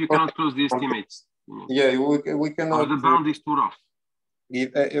 You cannot close the estimates. Yeah, we cannot. Or the bound is too rough.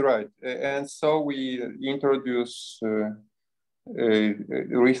 Right, and so we introduce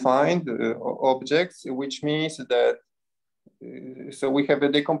refined objects, which means that so we have a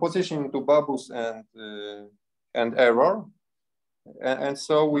decomposition into bubbles and error, and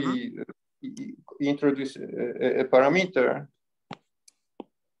so we introduce a parameter.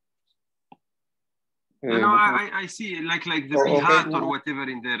 No, I see, like the p hat or whatever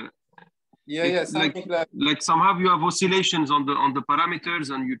in there. Yeah, something like somehow you have oscillations on the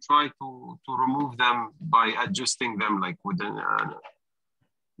parameters, and you try to remove them by adjusting them, like within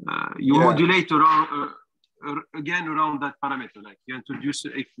modulate around. again around that parameter. Like you introduce,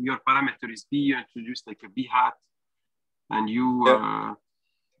 if your parameter is b, you introduce like a b hat, and you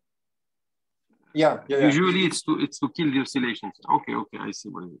usually it's to kill the oscillations. Okay, I see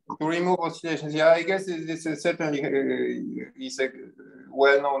what it is. Okay. To remove oscillations, yeah, I guess this is certainly is a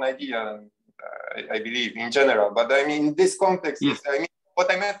well-known idea, I believe, in general. But I mean, in this context, yes. I mean, what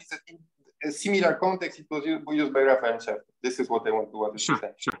I meant is that in a similar context, it was used by Raphael and Schefter. This is what I want to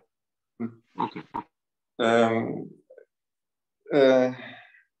say. Sure. Okay.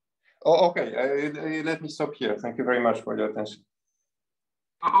 Okay, let me stop here. Thank you very much for your attention.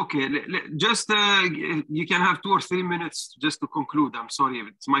 Okay, just you can have 2 or 3 minutes just to conclude. I'm sorry,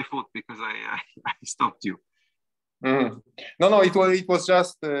 it's my fault because I stopped you. No, it was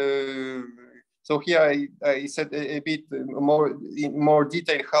just so here I said a bit more in more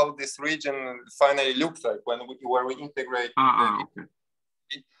detail how this region finally looks like where we integrate. Okay.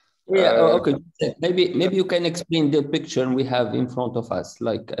 Okay. Maybe you can explain the picture we have in front of us.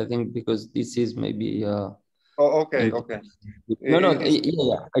 Like I think because this is maybe. Okay. No,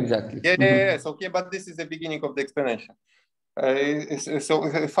 yeah, exactly. Yeah. So here, but this is the beginning of the explanation. So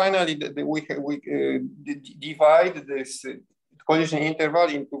finally, we divide this collision interval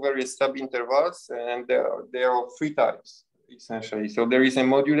into various sub-intervals, and there are 3 types essentially. So there is a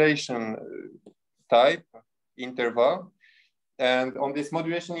modulation type interval, and on this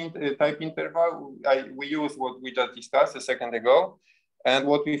modulation type interval, we use what we just discussed a second ago. And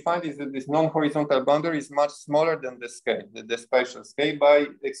what we find is that this non-horizontal boundary is much smaller than the scale, the spatial scale, by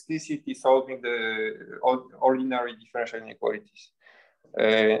explicitly solving the ordinary differential inequalities.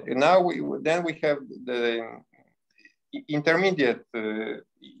 Now we have the intermediate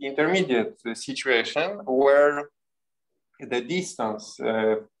situation where the distance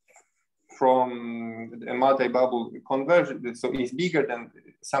from a multi-bubble converges, so is bigger than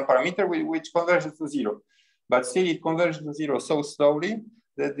some parameter which converges to 0. But still it converges to 0 so slowly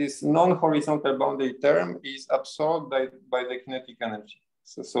that this non-horizontal boundary term is absorbed by the kinetic energy.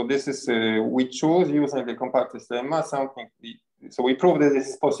 So this is, we choose using the compactness lemma something, so we prove that this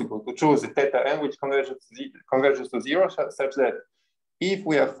is possible to choose a theta n which converges to 0 such that if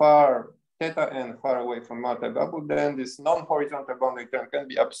we are theta n far away from multi-bubble, then this non-horizontal boundary term can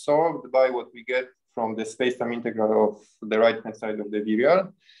be absorbed by what we get from the space-time integral of the right-hand side of the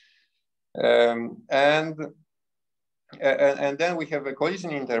virial. And then we have a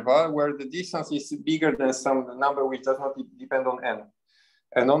collision interval where the distance is bigger than some number which does not depend on n.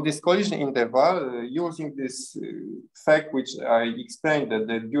 And on this collision interval, using this fact which I explained that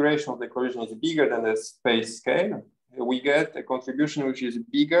the duration of the collision is bigger than the space scale, we get a contribution which is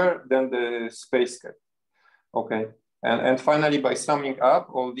bigger than the space scale. Okay, and finally by summing up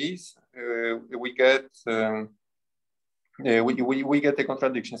all these, we get we get a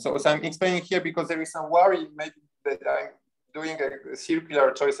contradiction. So I'm explaining here because there is some worry maybe that I'm doing a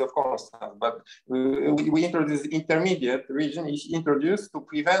circular choice of constants, but we introduce intermediate region is introduced to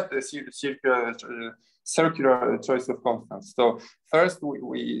prevent a circular choice of constants. So first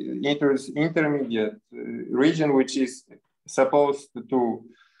we introduce intermediate region, which is supposed to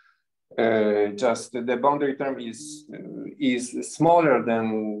just the boundary term is smaller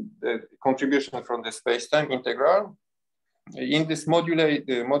than the contribution from the space-time integral. In this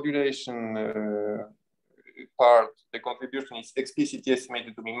modulation part, the contribution is explicitly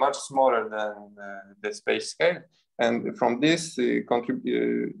estimated to be much smaller than the space scale. And from this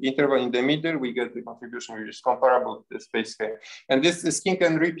interval in the middle, we get the contribution which is comparable to the space scale. And this scheme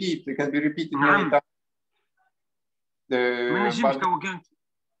can be repeated many times.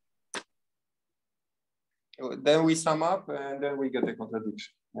 Then we sum up and then we get a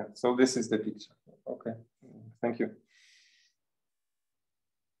contradiction. Yeah. So this is the picture. Okay, thank you.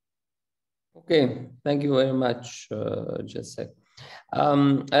 Okay, thank you very much, Jacek.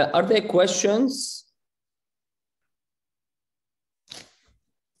 Are there questions?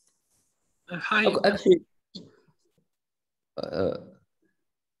 Hi. Okay, actually,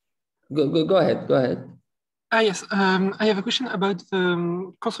 go ahead. Yes, I have a question about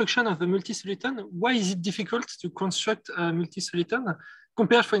the construction of the multi-soliton. Why is it difficult to construct a multi-soliton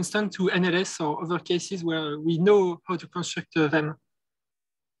compared, for instance, to NLS or other cases where we know how to construct them?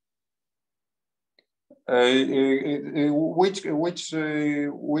 Which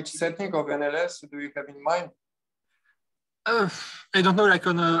setting of NLS do you have in mind? I don't know, like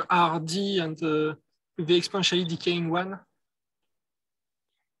on a RD and the exponentially decaying one.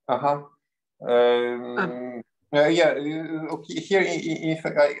 Yeah. Okay. Here, in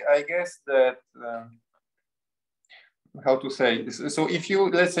fact, I guess that how to say this. So if you,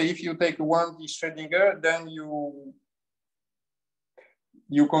 let's say, if you take 1D Schrödinger, then you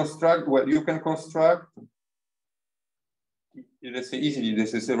construct, well, you can construct let's say easily,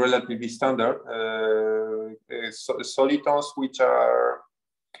 this is a relatively standard. Solitons which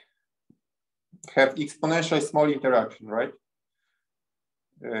have exponentially small interaction, right?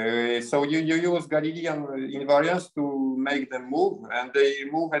 So you use Galilean invariants to make them move, and they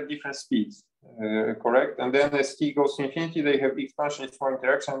move at different speeds, correct? And then as t goes to infinity, they have exponentially small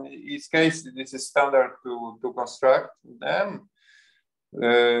interaction. In this case, this is standard to construct them.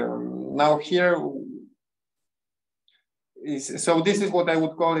 Now here, so this is what I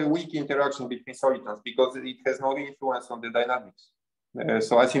would call a weak interaction between solitons because it has no influence on the dynamics.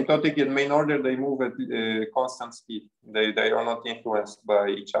 So asymptotic in main order, they move at constant speed. They are not influenced by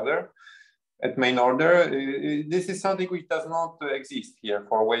each other at main order. This is something which does not exist here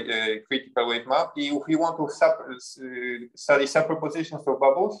for critical wave map. If we want to study superpositions of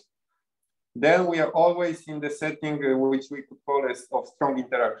bubbles, then we are always in the setting which we could call as of strong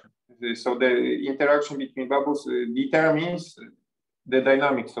interaction. So the interaction between bubbles determines the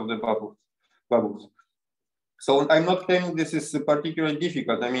dynamics of the bubbles. So I'm not saying this is particularly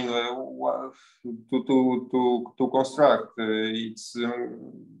difficult. I mean, to construct, it's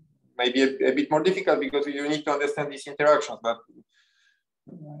maybe a bit more difficult because you need to understand these interactions. But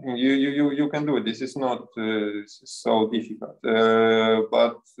you can do it. This is not so difficult.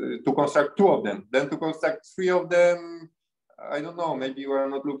 But to construct two of them, then to construct three of them, I don't know. Maybe you are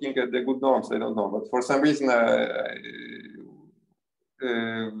not looking at the good norms. I don't know. But for some reason,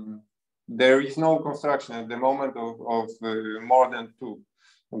 there is no construction at the moment of more than two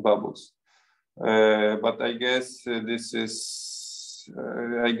bubbles. But I guess this is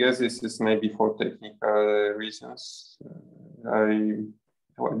maybe for technical reasons.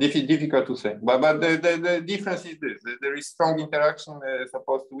 Difficult to say. But the difference is this: there is strong interaction as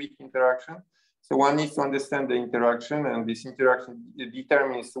opposed to weak interaction. So one needs to understand the interaction, and this interaction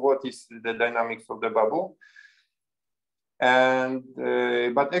determines what is the dynamics of the bubble. And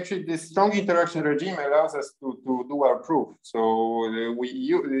but actually, this strong interaction regime allows us to do our proof. So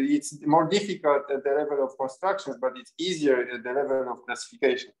it's more difficult at the level of constructions, but it's easier at the level of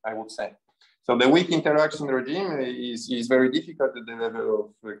classification, I would say. So the weak interaction regime is very difficult at the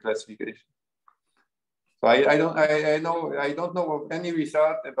level of classification. So I don't know of any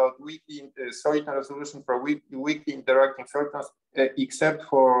result about weakly Soliton resolution for weakly interacting solitons except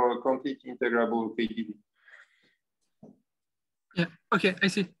for complete integrable KTB. Yeah, okay, I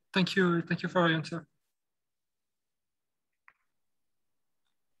see. Thank you for your answer.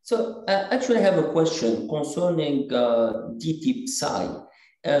 So actually I have a question concerning DT psi.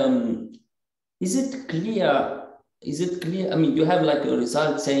 Is it clear, I mean, you have like a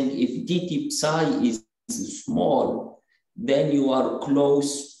result saying if DT psi is small, then you are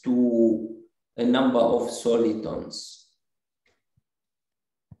close to a number of solitons.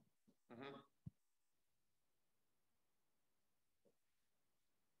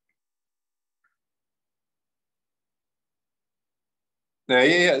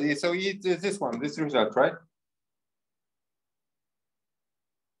 Yeah, so it's this result, right?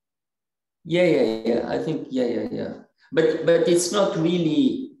 Yeah. I think, yeah. But it's not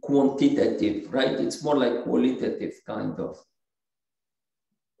really quantitative, right? It's more like qualitative kind of.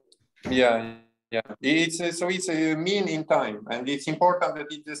 Yeah. It's a mean in time, and it's important that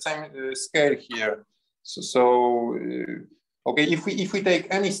it's the same scale here. So okay, if we take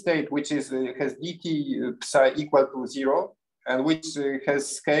any state which has dt psi equal to 0, and which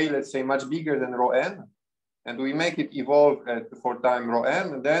has scale, let's say, much bigger than rho n, and we make it evolve for time rho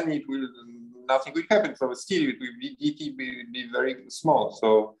n, then it will nothing will happen. So still, it will be dt be very small.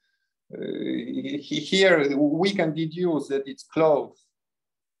 So here we can deduce that it's close.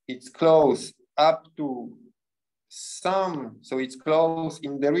 It's close up to some. So it's close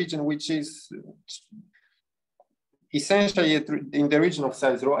in the region which is essentially in the region of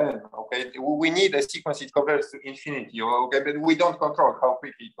size rho n. Okay, we need a sequence it converges to infinity. Okay, but we don't control how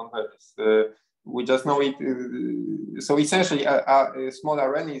quickly it converges. We just know it. So essentially, a small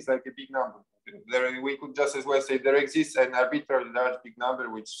Rn is like a big number. We could just as well say there exists an arbitrarily large big number,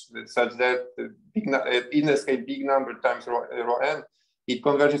 which such that in the scale big number times rho n, it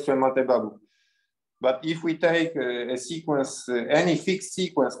converges to a multi-bubble. But if we take a sequence, any fixed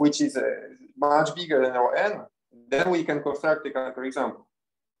sequence, which is much bigger than rho n, then we can construct a counterexample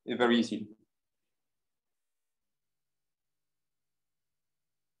very easily.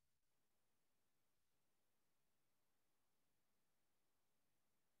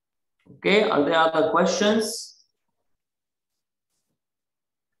 Okay, are there other questions?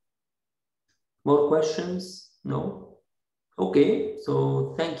 More questions? No? Okay,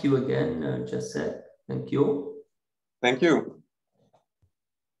 so thank you again, Jacek. Thank you. Thank you.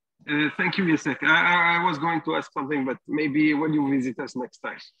 Thank you, Jacek. I was going to ask something, but maybe when you visit us next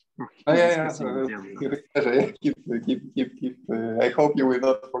time. Yeah. Keep. I hope you will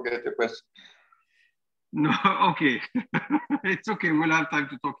not forget the question. No, okay. It's okay. We'll have time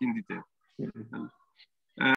to talk in detail.